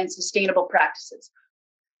young, and sustainable practices.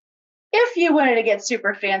 If you wanted to get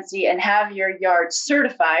super fancy and have your yard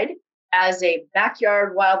certified as a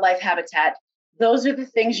backyard wildlife habitat, those are the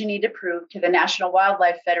things you need to prove to the National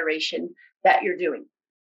Wildlife Federation that you're doing.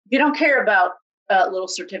 If you don't care about little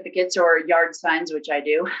certificates or yard signs, which I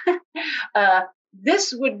do,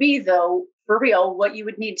 this would be, though, for real, what you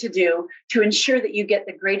would need to do to ensure that you get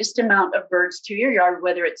the greatest amount of birds to your yard,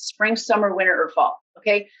 whether it's spring, summer, winter, or fall.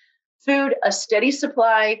 Okay. Food, a steady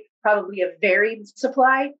supply, probably a varied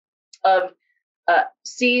supply of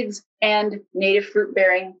seeds and native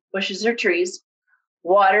fruit-bearing bushes or trees.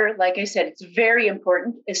 Water, like I said, it's very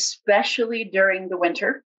important, especially during the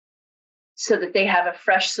winter, so that they have a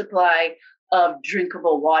fresh supply of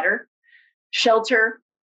drinkable water. Shelter,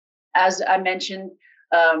 as I mentioned,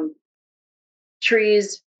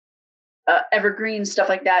 trees, evergreens, stuff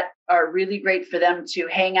like that are really great for them to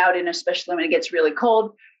hang out in, especially when it gets really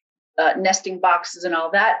cold. Nesting boxes and all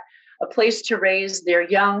that. A place to raise their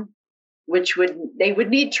young, they would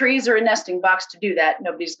need trees or a nesting box to do that.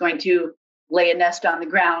 Nobody's going to lay a nest on the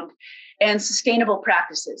ground. And sustainable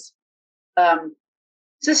practices.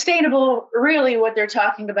 Sustainable, really what they're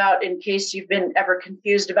talking about, in case you've been ever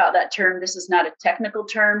confused about that term, this is not a technical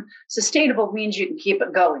term. Sustainable means you can keep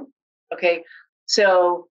it going. Okay.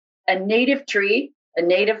 So a native tree, a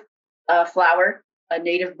native flower, a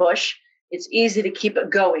native bush, it's easy to keep it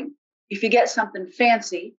going. If you get something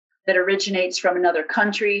fancy that originates from another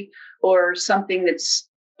country or something that's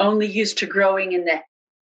only used to growing in the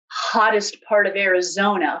hottest part of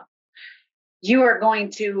Arizona, you are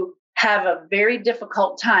going to have a very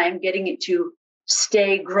difficult time getting it to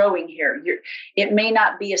stay growing here. It may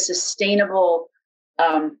not be a sustainable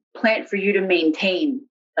plant for you to maintain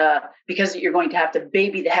because you're going to have to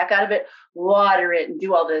baby the heck out of it, water it, and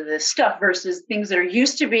do all the stuff, versus things that are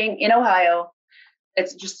used to being in Ohio.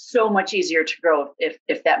 It's just so much easier to grow,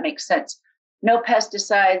 if that makes sense. No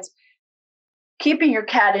pesticides. Keeping your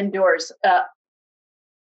cat indoors.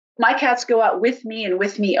 My cats go out with me and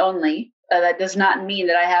with me only. That does not mean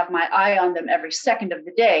that I have my eye on them every second of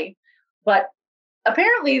the day. But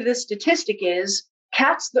apparently the statistic is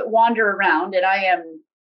cats that wander around, and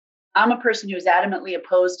I'm a person who is adamantly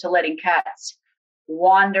opposed to letting cats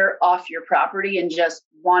wander off your property and just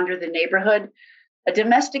wander the neighborhood. A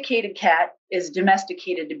domesticated cat is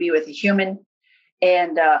domesticated to be with a human.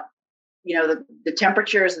 And, the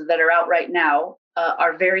temperatures that are out right now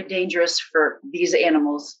are very dangerous for these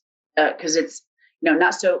animals because it's,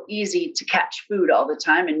 not so easy to catch food all the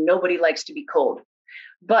time, and nobody likes to be cold.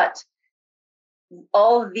 But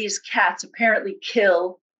all of these cats apparently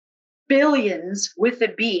kill billions with a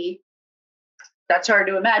B. That's hard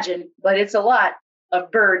to imagine, but it's a lot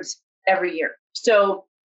of birds every year. So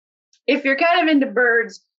if you're kind of into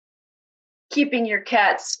birds, keeping your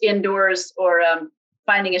cats indoors or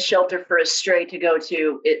finding a shelter for a stray to go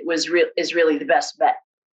to, is really the best bet.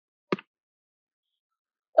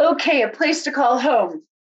 Okay, a place to call home.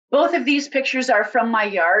 Both of these pictures are from my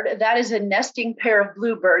yard. That is a nesting pair of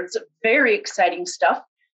bluebirds. Very exciting stuff.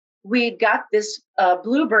 We got this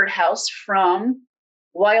bluebird house from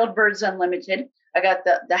Wild Birds Unlimited. I got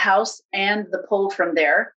the house and the pole from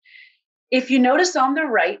there. If you notice on the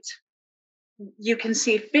right, you can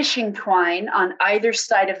see fishing twine on either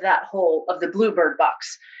side of that hole of the bluebird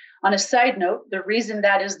box. On a side note, the reason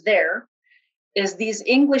that is there is these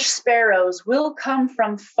English sparrows will come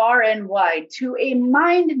from far and wide to a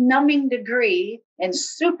mind-numbing degree and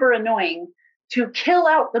super annoying to kill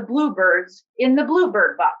out the bluebirds in the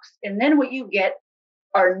bluebird box. And then what you get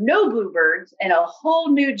are no bluebirds and a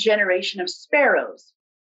whole new generation of sparrows.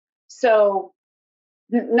 So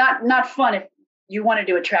not fun if you wanted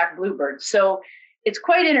to attract bluebirds. So it's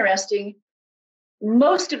quite interesting.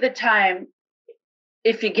 Most of the time,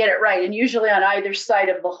 if you get it right, and usually on either side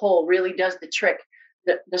of the hole really does the trick.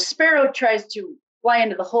 The sparrow tries to fly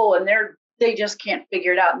into the hole and they just can't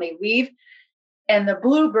figure it out and they leave. And the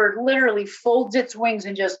bluebird literally folds its wings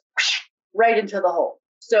and just right into the hole.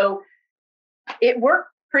 So it worked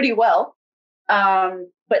pretty well.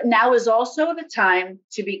 But now is also the time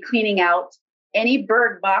to be cleaning out any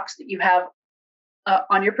bird box that you have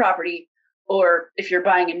on your property, or if you're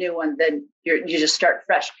buying a new one, then you just start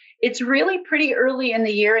fresh. It's really pretty early in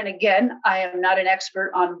the year. And again, I am not an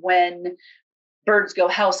expert on when birds go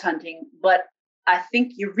house hunting, but I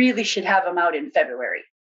think you really should have them out in February.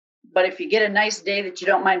 But if you get a nice day that you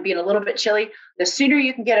don't mind being a little bit chilly, the sooner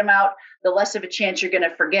you can get them out, the less of a chance you're going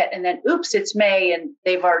to forget. And then, oops, it's May and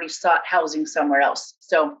they've already sought housing somewhere else.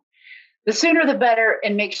 So the sooner the better,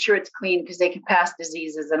 and make sure it's clean because they can pass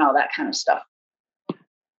diseases and all that kind of stuff.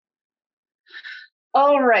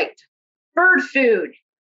 All right, bird food.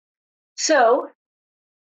 So,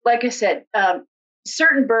 like I said,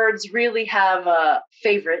 certain birds really have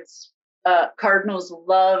favorites. Cardinals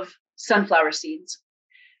love sunflower seeds.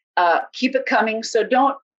 Keep it coming. So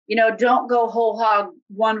don't go whole hog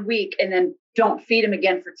 1 week and then don't feed them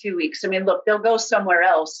again for 2 weeks. I mean, look, they'll go somewhere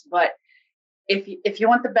else, but if you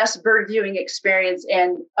want the best bird viewing experience,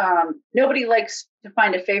 and nobody likes to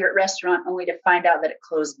find a favorite restaurant only to find out that it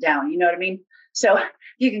closed down. You know what I mean? So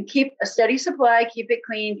you can keep a steady supply, keep it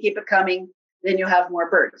clean, keep it coming, then you'll have more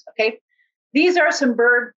birds. Okay. These are some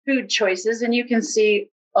bird food choices, and you can see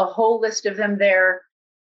a whole list of them there.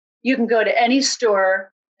 You can go to any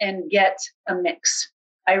store and get a mix.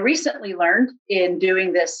 I recently learned in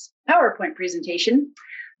doing this PowerPoint presentation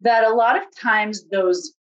that a lot of times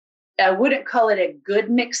those, I wouldn't call it a good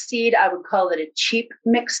mixed seed, I would call it a cheap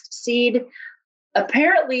mixed seed.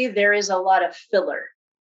 Apparently, there is a lot of filler.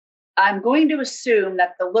 I'm going to assume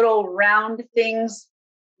that the little round things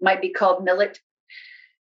might be called millet.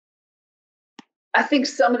 I think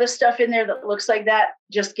some of the stuff in there that looks like that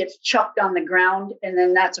just gets chucked on the ground, and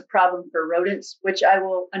then that's a problem for rodents, which I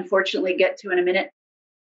will unfortunately get to in a minute.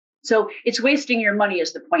 So it's wasting your money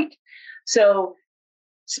is the point. So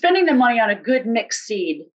spending the money on a good mixed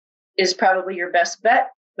seed is probably your best bet,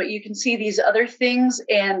 but you can see these other things.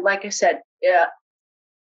 And like I said,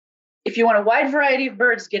 if you want a wide variety of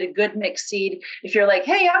birds, get a good mixed seed. If you're like,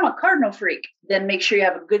 hey, I'm a cardinal freak, then make sure you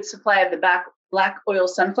have a good supply of the black oil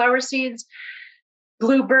sunflower seeds.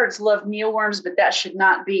 Bluebirds love mealworms, but that should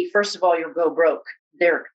not be. First of all, you'll go broke.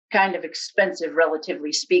 They're kind of expensive,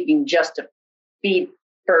 relatively speaking, just to feed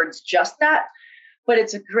birds just that. But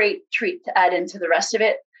it's a great treat to add into the rest of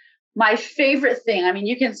it. My favorite thing, I mean,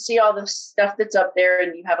 you can see all the stuff that's up there,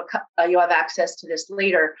 and you have access to this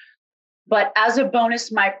later. But as a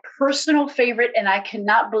bonus, my personal favorite, and I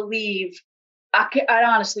cannot believe, I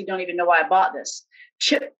honestly don't even know why I bought this,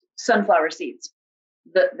 chipped sunflower seeds.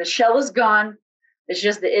 The shell is gone. It's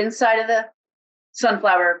just the inside of the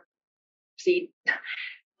sunflower seed,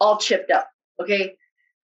 all chipped up, okay?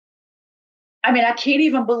 I mean, I can't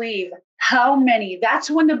even believe how many. That's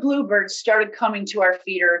when the bluebirds started coming to our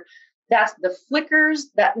feeder. That's the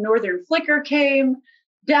flickers, that northern flicker came,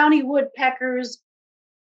 downy woodpeckers.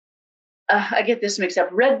 I get this mixed up,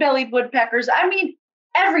 red-bellied woodpeckers. I mean,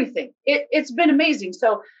 everything. It's been amazing.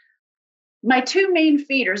 So my two main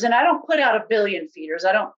feeders, and I don't put out a billion feeders.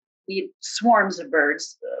 I don't need swarms of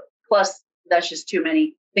birds. Plus, that's just too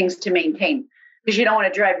many things to maintain, because you don't want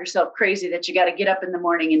to drive yourself crazy that you got to get up in the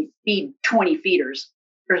morning and feed 20 feeders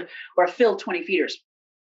or fill 20 feeders.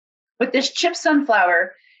 But this chipped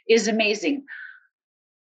sunflower is amazing.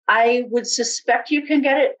 I would suspect you can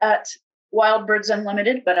get it at Wild Birds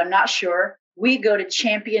Unlimited, but I'm not sure. We go to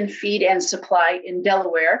Champion Feed and Supply in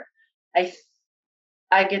Delaware. I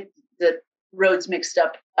get the roads mixed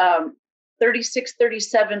up. 36,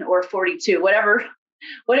 37, or 42,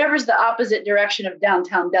 whatever's the opposite direction of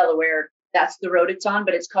downtown Delaware, that's the road it's on,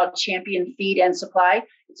 but it's called Champion Feed and Supply.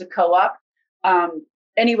 It's a co-op.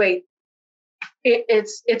 Anyway,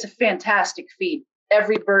 it's a fantastic feed.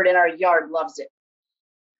 Every bird in our yard loves it.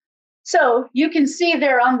 So you can see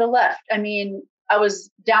there on the left, I mean, I was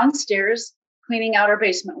downstairs cleaning out our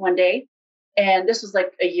basement one day, and this was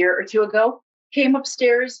like a year or two ago, came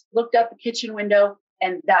upstairs, looked out the kitchen window,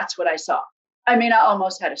 and that's what I saw. I mean, I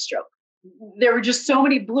almost had a stroke. There were just so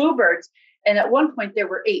many bluebirds. And at one point there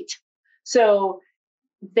were 8. So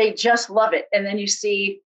they just love it. And then you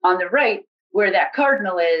see on the right where that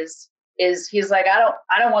cardinal is he's like, I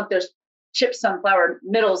don't want those chipped sunflower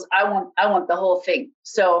middles. I want the whole thing.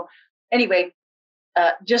 So anyway,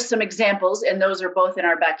 just some examples. And those are both in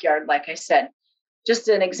our backyard. Like I said, just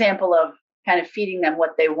an example of kind of feeding them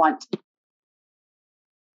what they want.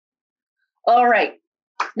 All right.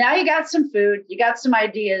 Now you got some food, you got some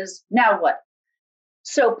ideas. Now what?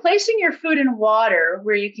 So placing your food in water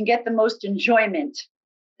where you can get the most enjoyment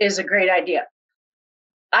is a great idea.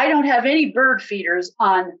 I don't have any bird feeders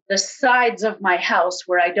on the sides of my house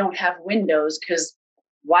where I don't have windows, because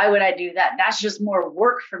why would I do that? That's just more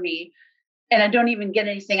work for me. And I don't even get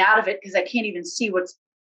anything out of it because I can't even see what's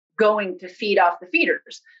going to feed off the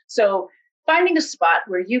feeders. So finding a spot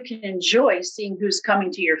where you can enjoy seeing who's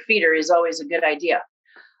coming to your feeder is always a good idea.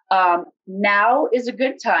 Now is a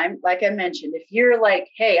good time. Like I mentioned, if you're like,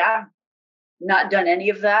 hey, I've not done any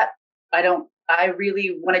of that, I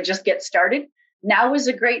really want to just get started, now is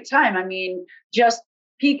a great time. I mean, just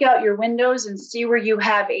peek out your windows and see where you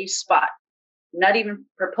have a spot. Not even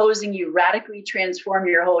proposing you radically transform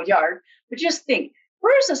your whole yard, but just think,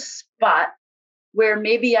 where's a spot where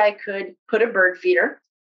maybe I could put a bird feeder,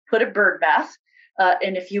 put a bird bath.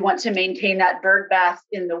 And if you want to maintain that bird bath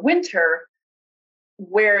in the winter,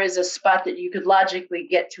 where is a spot that you could logically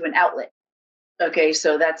get to an outlet? Okay,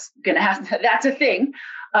 so that's that's a thing.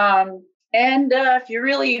 And if you're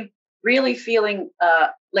really, really feeling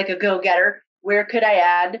like a go-getter, where could I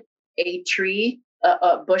add a tree,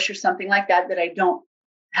 a bush or something like that that I don't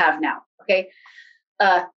have now? Okay,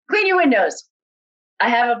 clean your windows. I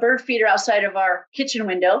have a bird feeder outside of our kitchen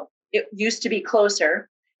window. It used to be closer.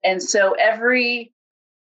 And so I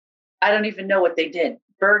don't even know what they did.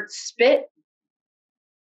 Bird spit,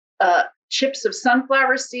 chips of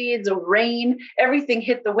sunflower seeds, a rain, everything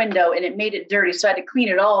hit the window and it made it dirty. So I had to clean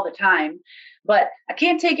it all the time. But I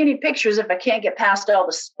can't take any pictures if I can't get past all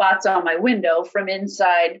the spots on my window from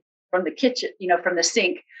inside, from the kitchen, from the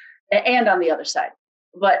sink and on the other side.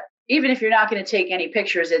 But even if you're not going to take any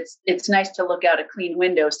pictures, it's nice to look out a clean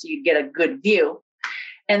window so you get a good view.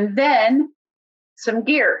 And then some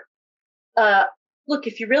gear. Look,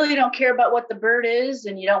 if you really don't care about what the bird is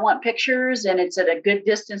and you don't want pictures and it's at a good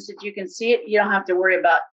distance that you can see it, you don't have to worry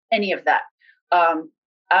about any of that.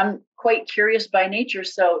 I'm quite curious by nature,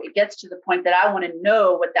 so it gets to the point that I want to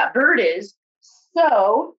know what that bird is.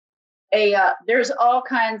 So there's all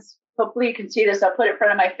kinds, hopefully you can see this, I'll put it in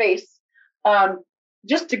front of my face.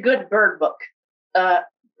 Just a good bird book.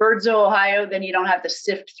 Birds of Ohio, then you don't have to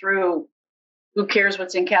sift through who cares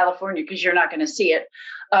what's in California because you're not going to see it.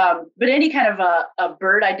 But any kind of a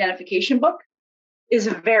bird identification book is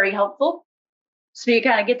very helpful. So you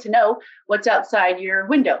kind of get to know what's outside your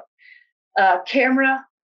window. Camera,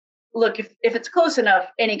 look, if it's close enough,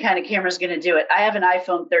 any kind of camera is going to do it. I have an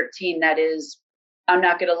iPhone 13 that is, I'm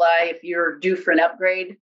not going to lie, if you're due for an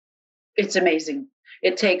upgrade, it's amazing.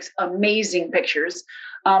 It takes amazing pictures.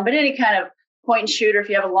 But any kind of point and shoot, or if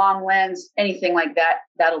you have a long lens, anything like that,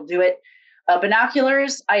 that'll do it.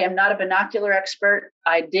 Binoculars, I am not a binocular expert.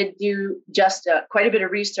 I did do just quite a bit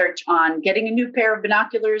of research on getting a new pair of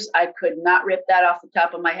binoculars. I could not rip that off the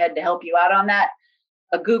top of my head to help you out on that.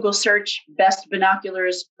 A Google search, best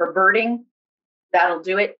binoculars for birding, that'll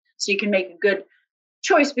do it. So you can make a good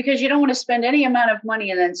choice because you don't want to spend any amount of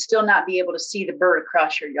money and then still not be able to see the bird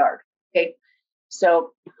across your yard. Okay.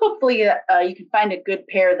 So hopefully you can find a good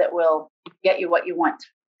pair that will get you what you want.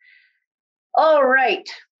 All right.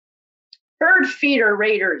 Bird feeder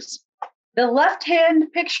raiders. The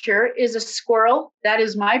left-hand picture is a squirrel. That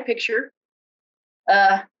is my picture.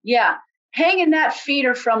 Hanging that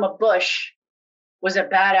feeder from a bush was a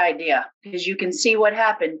bad idea because you can see what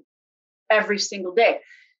happened every single day.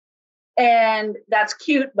 And that's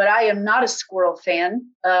cute, but I am not a squirrel fan.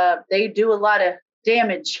 They do a lot of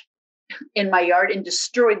damage in my yard and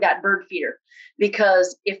destroyed that bird feeder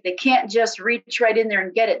because if they can't just reach right in there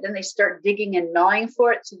and get it, then they start digging and gnawing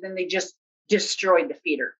for it. So then they just destroyed the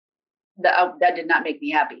feeder. That did not make me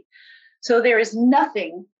happy. So there is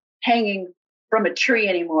nothing hanging from a tree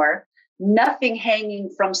anymore, nothing hanging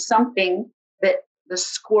from something that the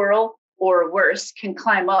squirrel or worse can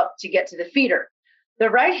climb up to get to the feeder. The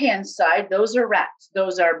right-hand side, those are rats.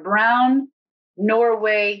 Those are brown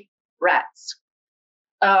Norway rats.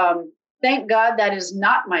 Thank God that is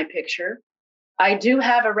not my picture. I do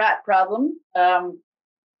have a rat problem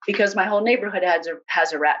because my whole neighborhood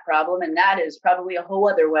has a rat problem, and that is probably a whole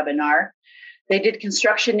other webinar. They did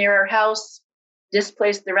construction near our house,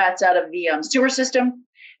 displaced the rats out of the sewer system,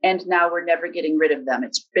 and now we're never getting rid of them.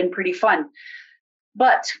 It's been pretty fun.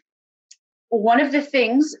 But one of the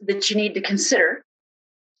things that you need to consider,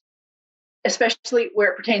 especially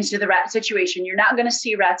where it pertains to the rat situation, you're not going to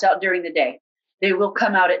see rats out during the day. They will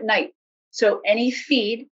come out at night. So any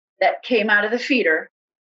feed that came out of the feeder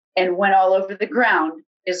and went all over the ground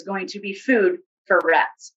is going to be food for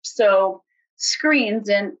rats. So screens,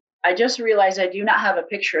 and I just realized I do not have a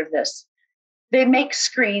picture of this. They make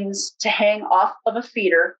screens to hang off of a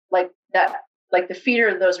feeder like that, like the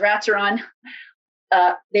feeder those rats are on.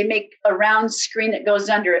 They make a round screen that goes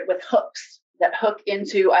under it with hooks that hook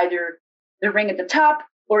into either the ring at the top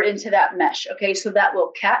or into that mesh. Okay, so that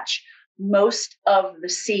will catch most of the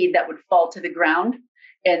seed that would fall to the ground.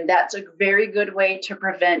 And that's a very good way to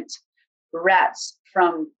prevent rats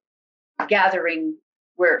from gathering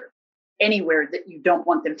anywhere that you don't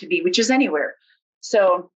want them to be, which is anywhere.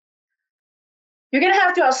 So you're going to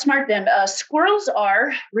have to outsmart them. Squirrels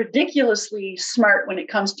are ridiculously smart when it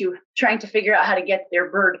comes to trying to figure out how to get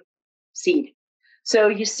their bird seed. So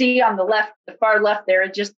you see on the left, the far left there,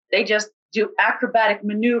 they just do acrobatic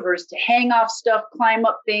maneuvers to hang off stuff, climb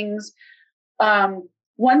up things.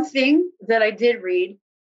 One thing that I did read,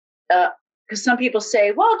 because some people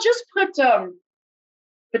say, well, just put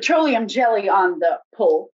petroleum jelly on the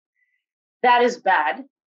pole. That is bad.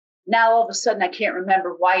 Now all of a sudden I can't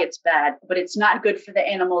remember why it's bad, but it's not good for the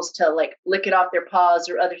animals to like lick it off their paws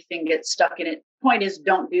or other thing gets stuck in it. Point is,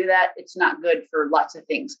 don't do that. It's not good for lots of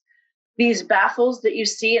things. These baffles that you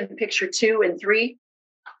see in picture 2 and 3,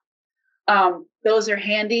 those are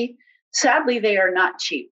handy. Sadly, they are not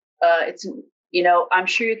cheap. I'm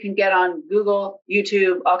sure you can get on Google,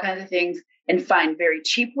 YouTube, all kinds of things and find very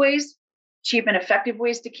cheap and effective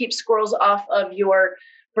ways to keep squirrels off of your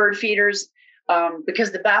bird feeders,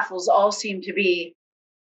 because the baffles all seem to be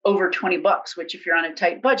over $20, which if you're on a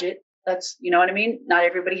tight budget, that's, you know what I mean? Not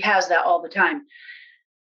everybody has that all the time.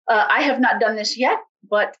 I have not done this yet,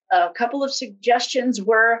 but a couple of suggestions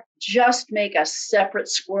were just make a separate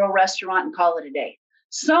squirrel restaurant and call it a day.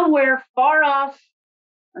 Somewhere far off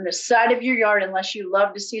on the side of your yard, unless you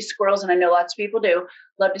love to see squirrels, and I know lots of people do,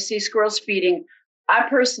 love to see squirrels feeding. I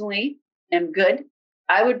personally am good.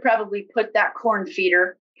 I would probably put that corn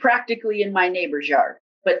feeder practically in my neighbor's yard,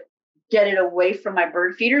 but get it away from my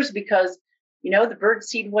bird feeders because, the bird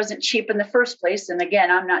seed wasn't cheap in the first place. And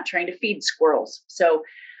again, I'm not trying to feed squirrels. So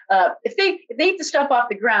if they eat the stuff off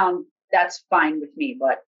the ground, that's fine with me,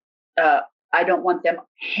 but I don't want them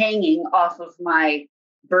hanging off of my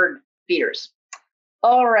bird feeders.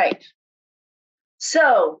 All right.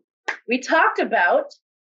 So I talked about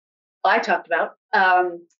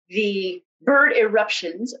the bird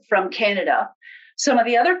eruptions from Canada. Some of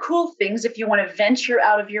the other cool things, if you want to venture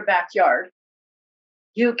out of your backyard,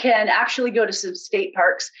 you can actually go to some state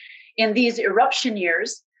parks. In these eruption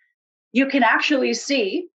years, you can actually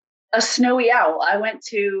see a snowy owl. I went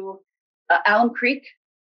to Alum Creek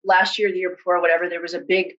last year, the year before, whatever. There was a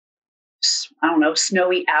big,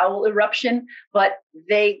 snowy owl eruption, but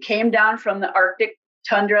they came down from the Arctic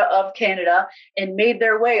tundra of Canada and made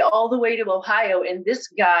their way all the way to Ohio. And this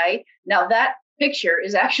guy, now that picture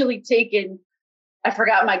is actually taken, I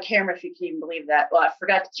forgot my camera, if you can even believe that. Well, I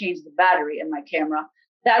forgot to change the battery in my camera.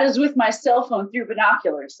 That is with my cell phone through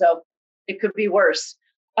binoculars, so it could be worse.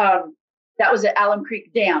 That was at Alum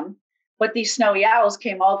Creek Dam, but these snowy owls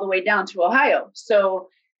came all the way down to Ohio. So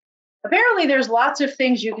apparently there's lots of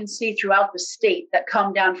things you can see throughout the state that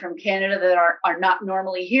come down from Canada that are not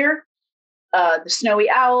normally here. The snowy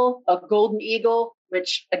owl, a golden eagle,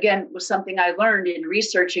 which again was something I learned in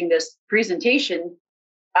researching this presentation.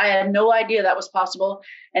 I had no idea that was possible.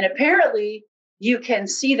 And apparently you can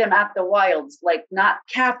see them at the wilds, like not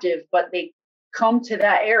captive, but they come to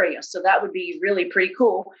that area. So that would be really pretty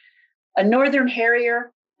cool. A northern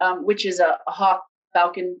harrier, which is a hawk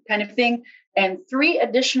falcon kind of thing, and 3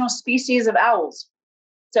 additional species of owls.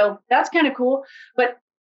 So that's kind of cool. But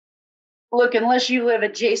look, unless you live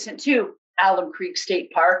adjacent to Alum Creek State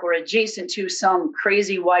Park or adjacent to some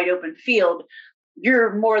crazy wide open field,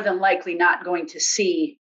 you're more than likely not going to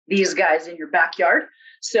see these guys in your backyard.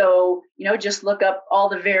 So, just look up all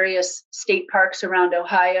the various state parks around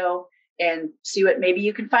Ohio and see what maybe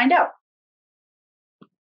you can find out.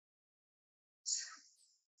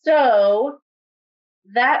 So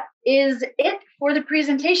that is it for the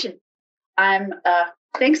presentation.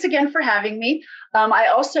 Thanks again for having me. I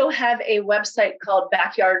also have a website called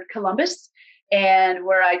Backyard Columbus, and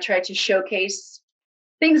where I try to showcase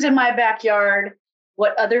things in my backyard,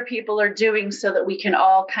 what other people are doing so that we can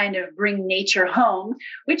all kind of bring nature home,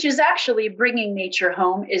 which is actually Bringing Nature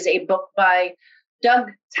Home is a book by Doug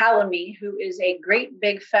Tallamy, who is a great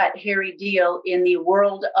big fat hairy deal in the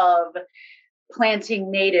world of planting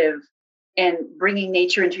native and bringing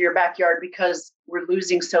nature into your backyard because we're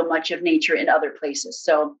losing so much of nature in other places.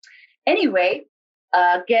 So anyway,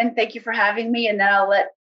 again, thank you for having me. And then I'll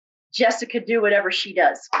let Jessica do whatever she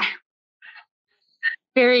does.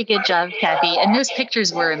 Very good job, Cathy. And those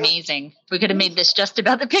pictures were amazing. We could have made this just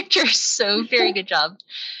about the pictures. So very good job.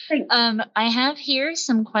 Thanks. I have here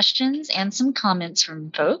some questions and some comments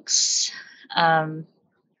from folks.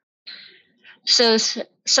 So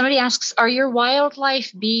somebody asks, are your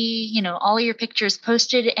wildlife all your pictures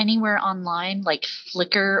posted anywhere online like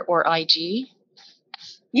Flickr or IG?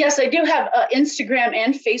 Yes, I do have Instagram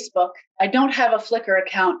and Facebook. I don't have a Flickr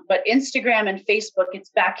account, but Instagram and Facebook, it's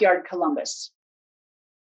Backyard Columbus.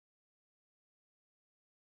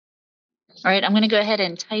 All right, I'm going to go ahead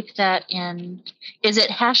and type that in. Is it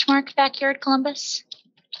 # Backyard Columbus?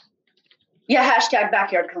 Yeah, #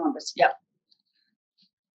 Backyard Columbus. Yep.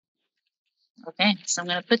 Okay, so I'm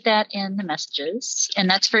going to put that in the messages. And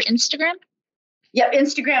that's for Instagram? Yep,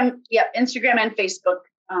 Instagram and Facebook.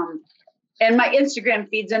 And my Instagram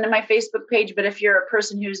feeds into my Facebook page. But if you're a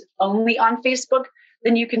person who's only on Facebook,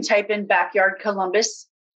 then you can type in Backyard Columbus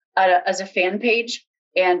as a fan page,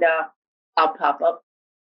 and I'll pop up.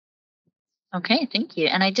 Okay, thank you.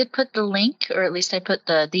 And I did put the link, or at least I put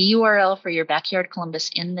the URL for your Backyard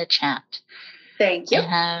Columbus in the chat. Thank you.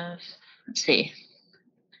 Let's see.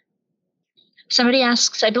 Somebody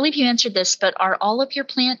asks, I believe you answered this, but are all of your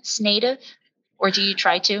plants native, or do you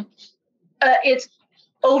try to? It's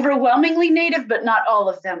overwhelmingly native, but not all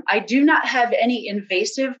of them. I do not have any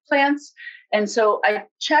invasive plants. And so I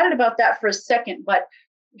chatted about that for a second, but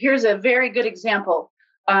here's a very good example.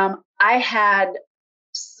 I had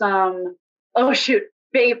some, barberry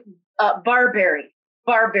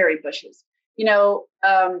bushes.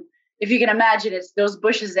 If you can imagine, it's those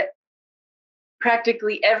bushes that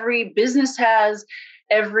practically every business has,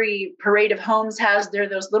 every parade of homes has. They're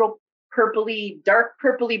those little dark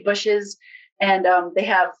purpley bushes, and they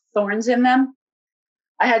have thorns in them.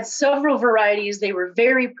 I had several varieties. They were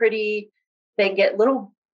very pretty. They get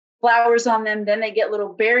little flowers on them, then they get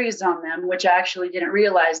little berries on them, which I actually didn't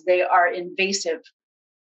realize they are invasive.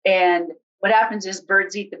 And what happens is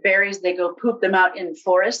birds eat the berries, they go poop them out in the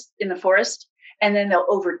forest, and then they'll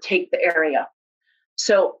overtake the area.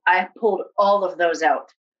 So I pulled all of those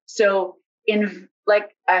out. So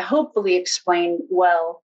I hopefully explained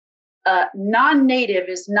well, non-native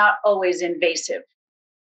is not always invasive.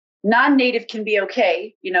 Non-native can be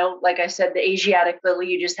okay. Like I said, the Asiatic lily,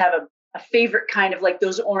 you just have a favorite kind of like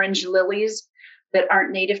those orange lilies that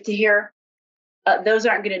aren't native to here. Those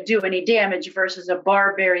aren't going to do any damage versus a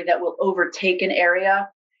barberry that will overtake an area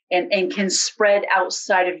and can spread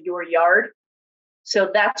outside of your yard.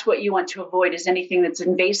 So that's what you want to avoid, is anything that's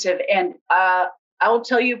invasive. And I will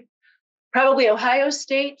tell you, probably Ohio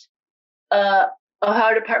State,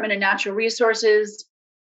 Ohio Department of Natural Resources,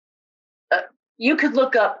 you could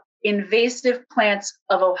look up invasive plants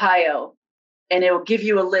of Ohio, and it will give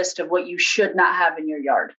you a list of what you should not have in your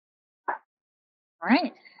yard. All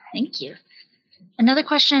right. Thank you. Another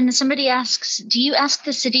question, somebody asks, do you ask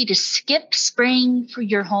the city to skip spraying for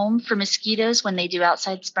your home for mosquitoes when they do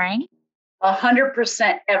outside spraying?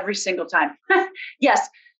 100% every single time. Yes.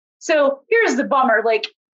 So here's the bummer. Like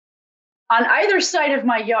on either side of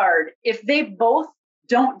my yard, if they both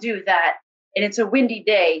don't do that and it's a windy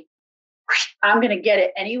day, I'm going to get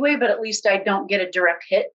it anyway, but at least I don't get a direct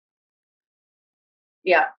hit.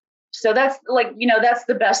 Yeah. So that's that's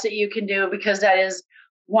the best that you can do, because that is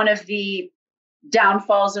one of the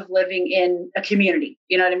downfalls of living in a community.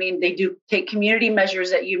 You know what I mean? They do take community measures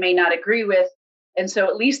that you may not agree with. And so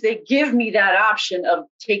at least they give me that option of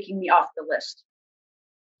taking me off the list.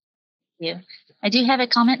 Yeah. I do have a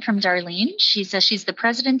comment from Darlene. She says she's the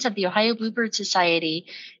president of the Ohio Bluebird Society,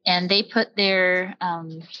 and they put their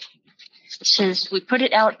says we put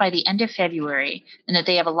it out by the end of February, and that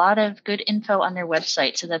they have a lot of good info on their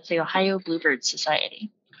website. So that's the Ohio Bluebird Society.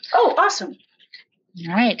 Oh, awesome.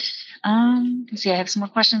 All right. Let's see, I have some more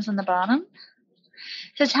questions on the bottom.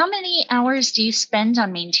 It says, how many hours do you spend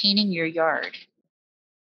on maintaining your yard?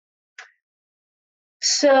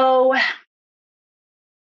 So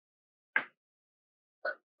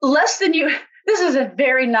less than you, this is a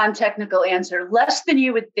very non-technical answer, less than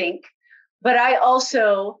you would think, but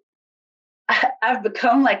I've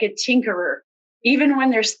become like a tinkerer. Even when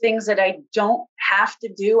there's things that I don't have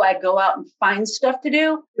to do, I go out and find stuff to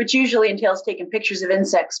do, which usually entails taking pictures of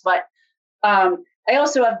insects. But I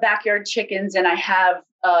also have backyard chickens, and I have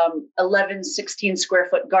 11, 16 square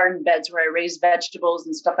foot garden beds where I raise vegetables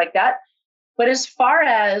and stuff like that. But as far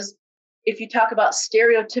as if you talk about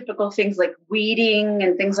stereotypical things like weeding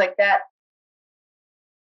and things like that,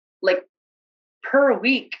 like per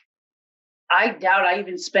week, I doubt I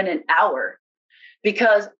even spend an hour,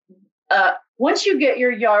 because once you get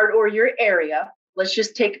your yard or your area, let's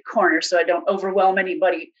just take a corner so I don't overwhelm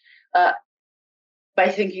anybody by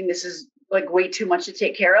thinking this is like way too much to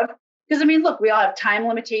take care of. Because I mean, look, we all have time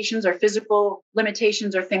limitations or physical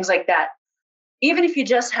limitations or things like that. Even if you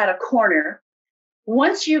just had a corner,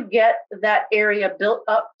 once you get that area built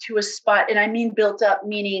up to a spot, and I mean built up,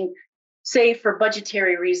 meaning say for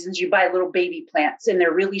budgetary reasons, you buy little baby plants and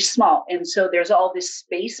they're really small. And so there's all this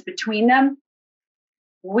space between them.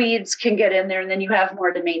 Weeds can get in there and then you have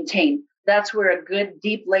more to maintain. That's where a good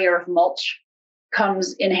deep layer of mulch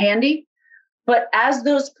comes in handy. But as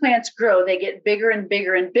those plants grow, they get bigger and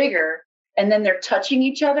bigger and bigger, and then they're touching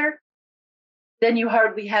each other. Then you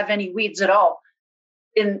hardly have any weeds at all.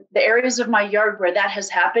 In the areas of my yard where that has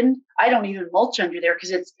happened, I don't even mulch under there,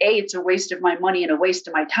 because it's a waste of my money and a waste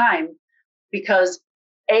of my time, because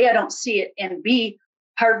A, I don't see it, and B,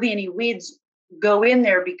 hardly any weeds go in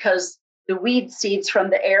there because the weed seeds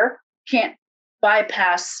from the air can't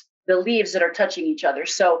bypass the leaves that are touching each other.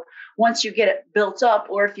 So once you get it built up,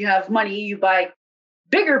 or if you have money, you buy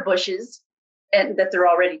bigger bushes and that they're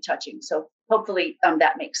already touching. So hopefully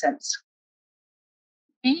that makes sense.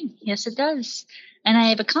 Okay. Yes, it does. And I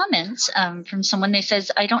have a comment from someone that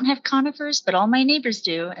says, I don't have conifers, but all my neighbors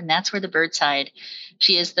do. And that's where the birds hide.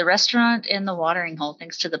 She is the restaurant and the watering hole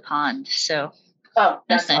thanks to the pond. So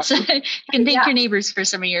that's nice. Awesome. You can thank your neighbors for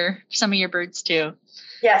some of your birds too.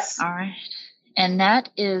 Yes. All right. And that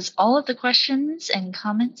is all of the questions and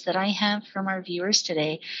comments that I have from our viewers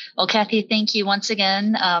today. Well, Cathy, thank you once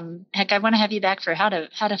again. Heck, I want to have you back for how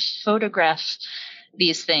to photograph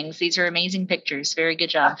these things. These are amazing pictures. Very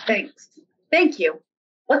good job. Thanks. Thank you.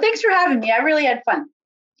 Well, thanks for having me. I really had fun.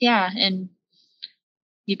 Yeah, and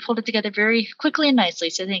you pulled it together very quickly and nicely.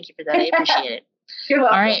 So thank you for that. I appreciate it. You're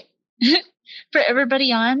welcome. All right. For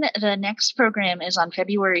everybody on, the next program is on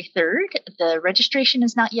February 3rd. The registration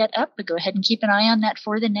is not yet up, but go ahead and keep an eye on that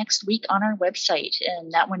for the next week on our website.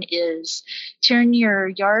 And that one is Turn Your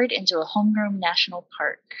Yard into a Homegrown National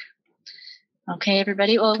Park. Okay,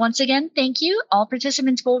 everybody. Well, once again, thank you. All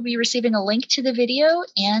participants will be receiving a link to the video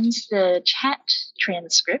and the chat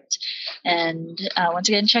transcript. And once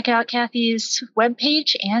again, check out Cathy's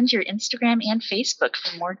webpage and your Instagram and Facebook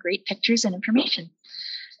for more great pictures and information.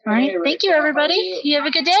 All right. Thank you, everybody. You have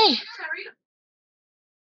a good day.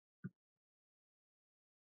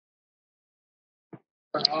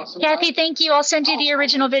 Awesome. Cathy, thank you. I'll send you the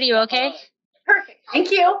original video, okay? Perfect. Thank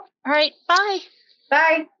you. All right. Bye.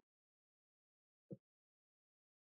 Bye.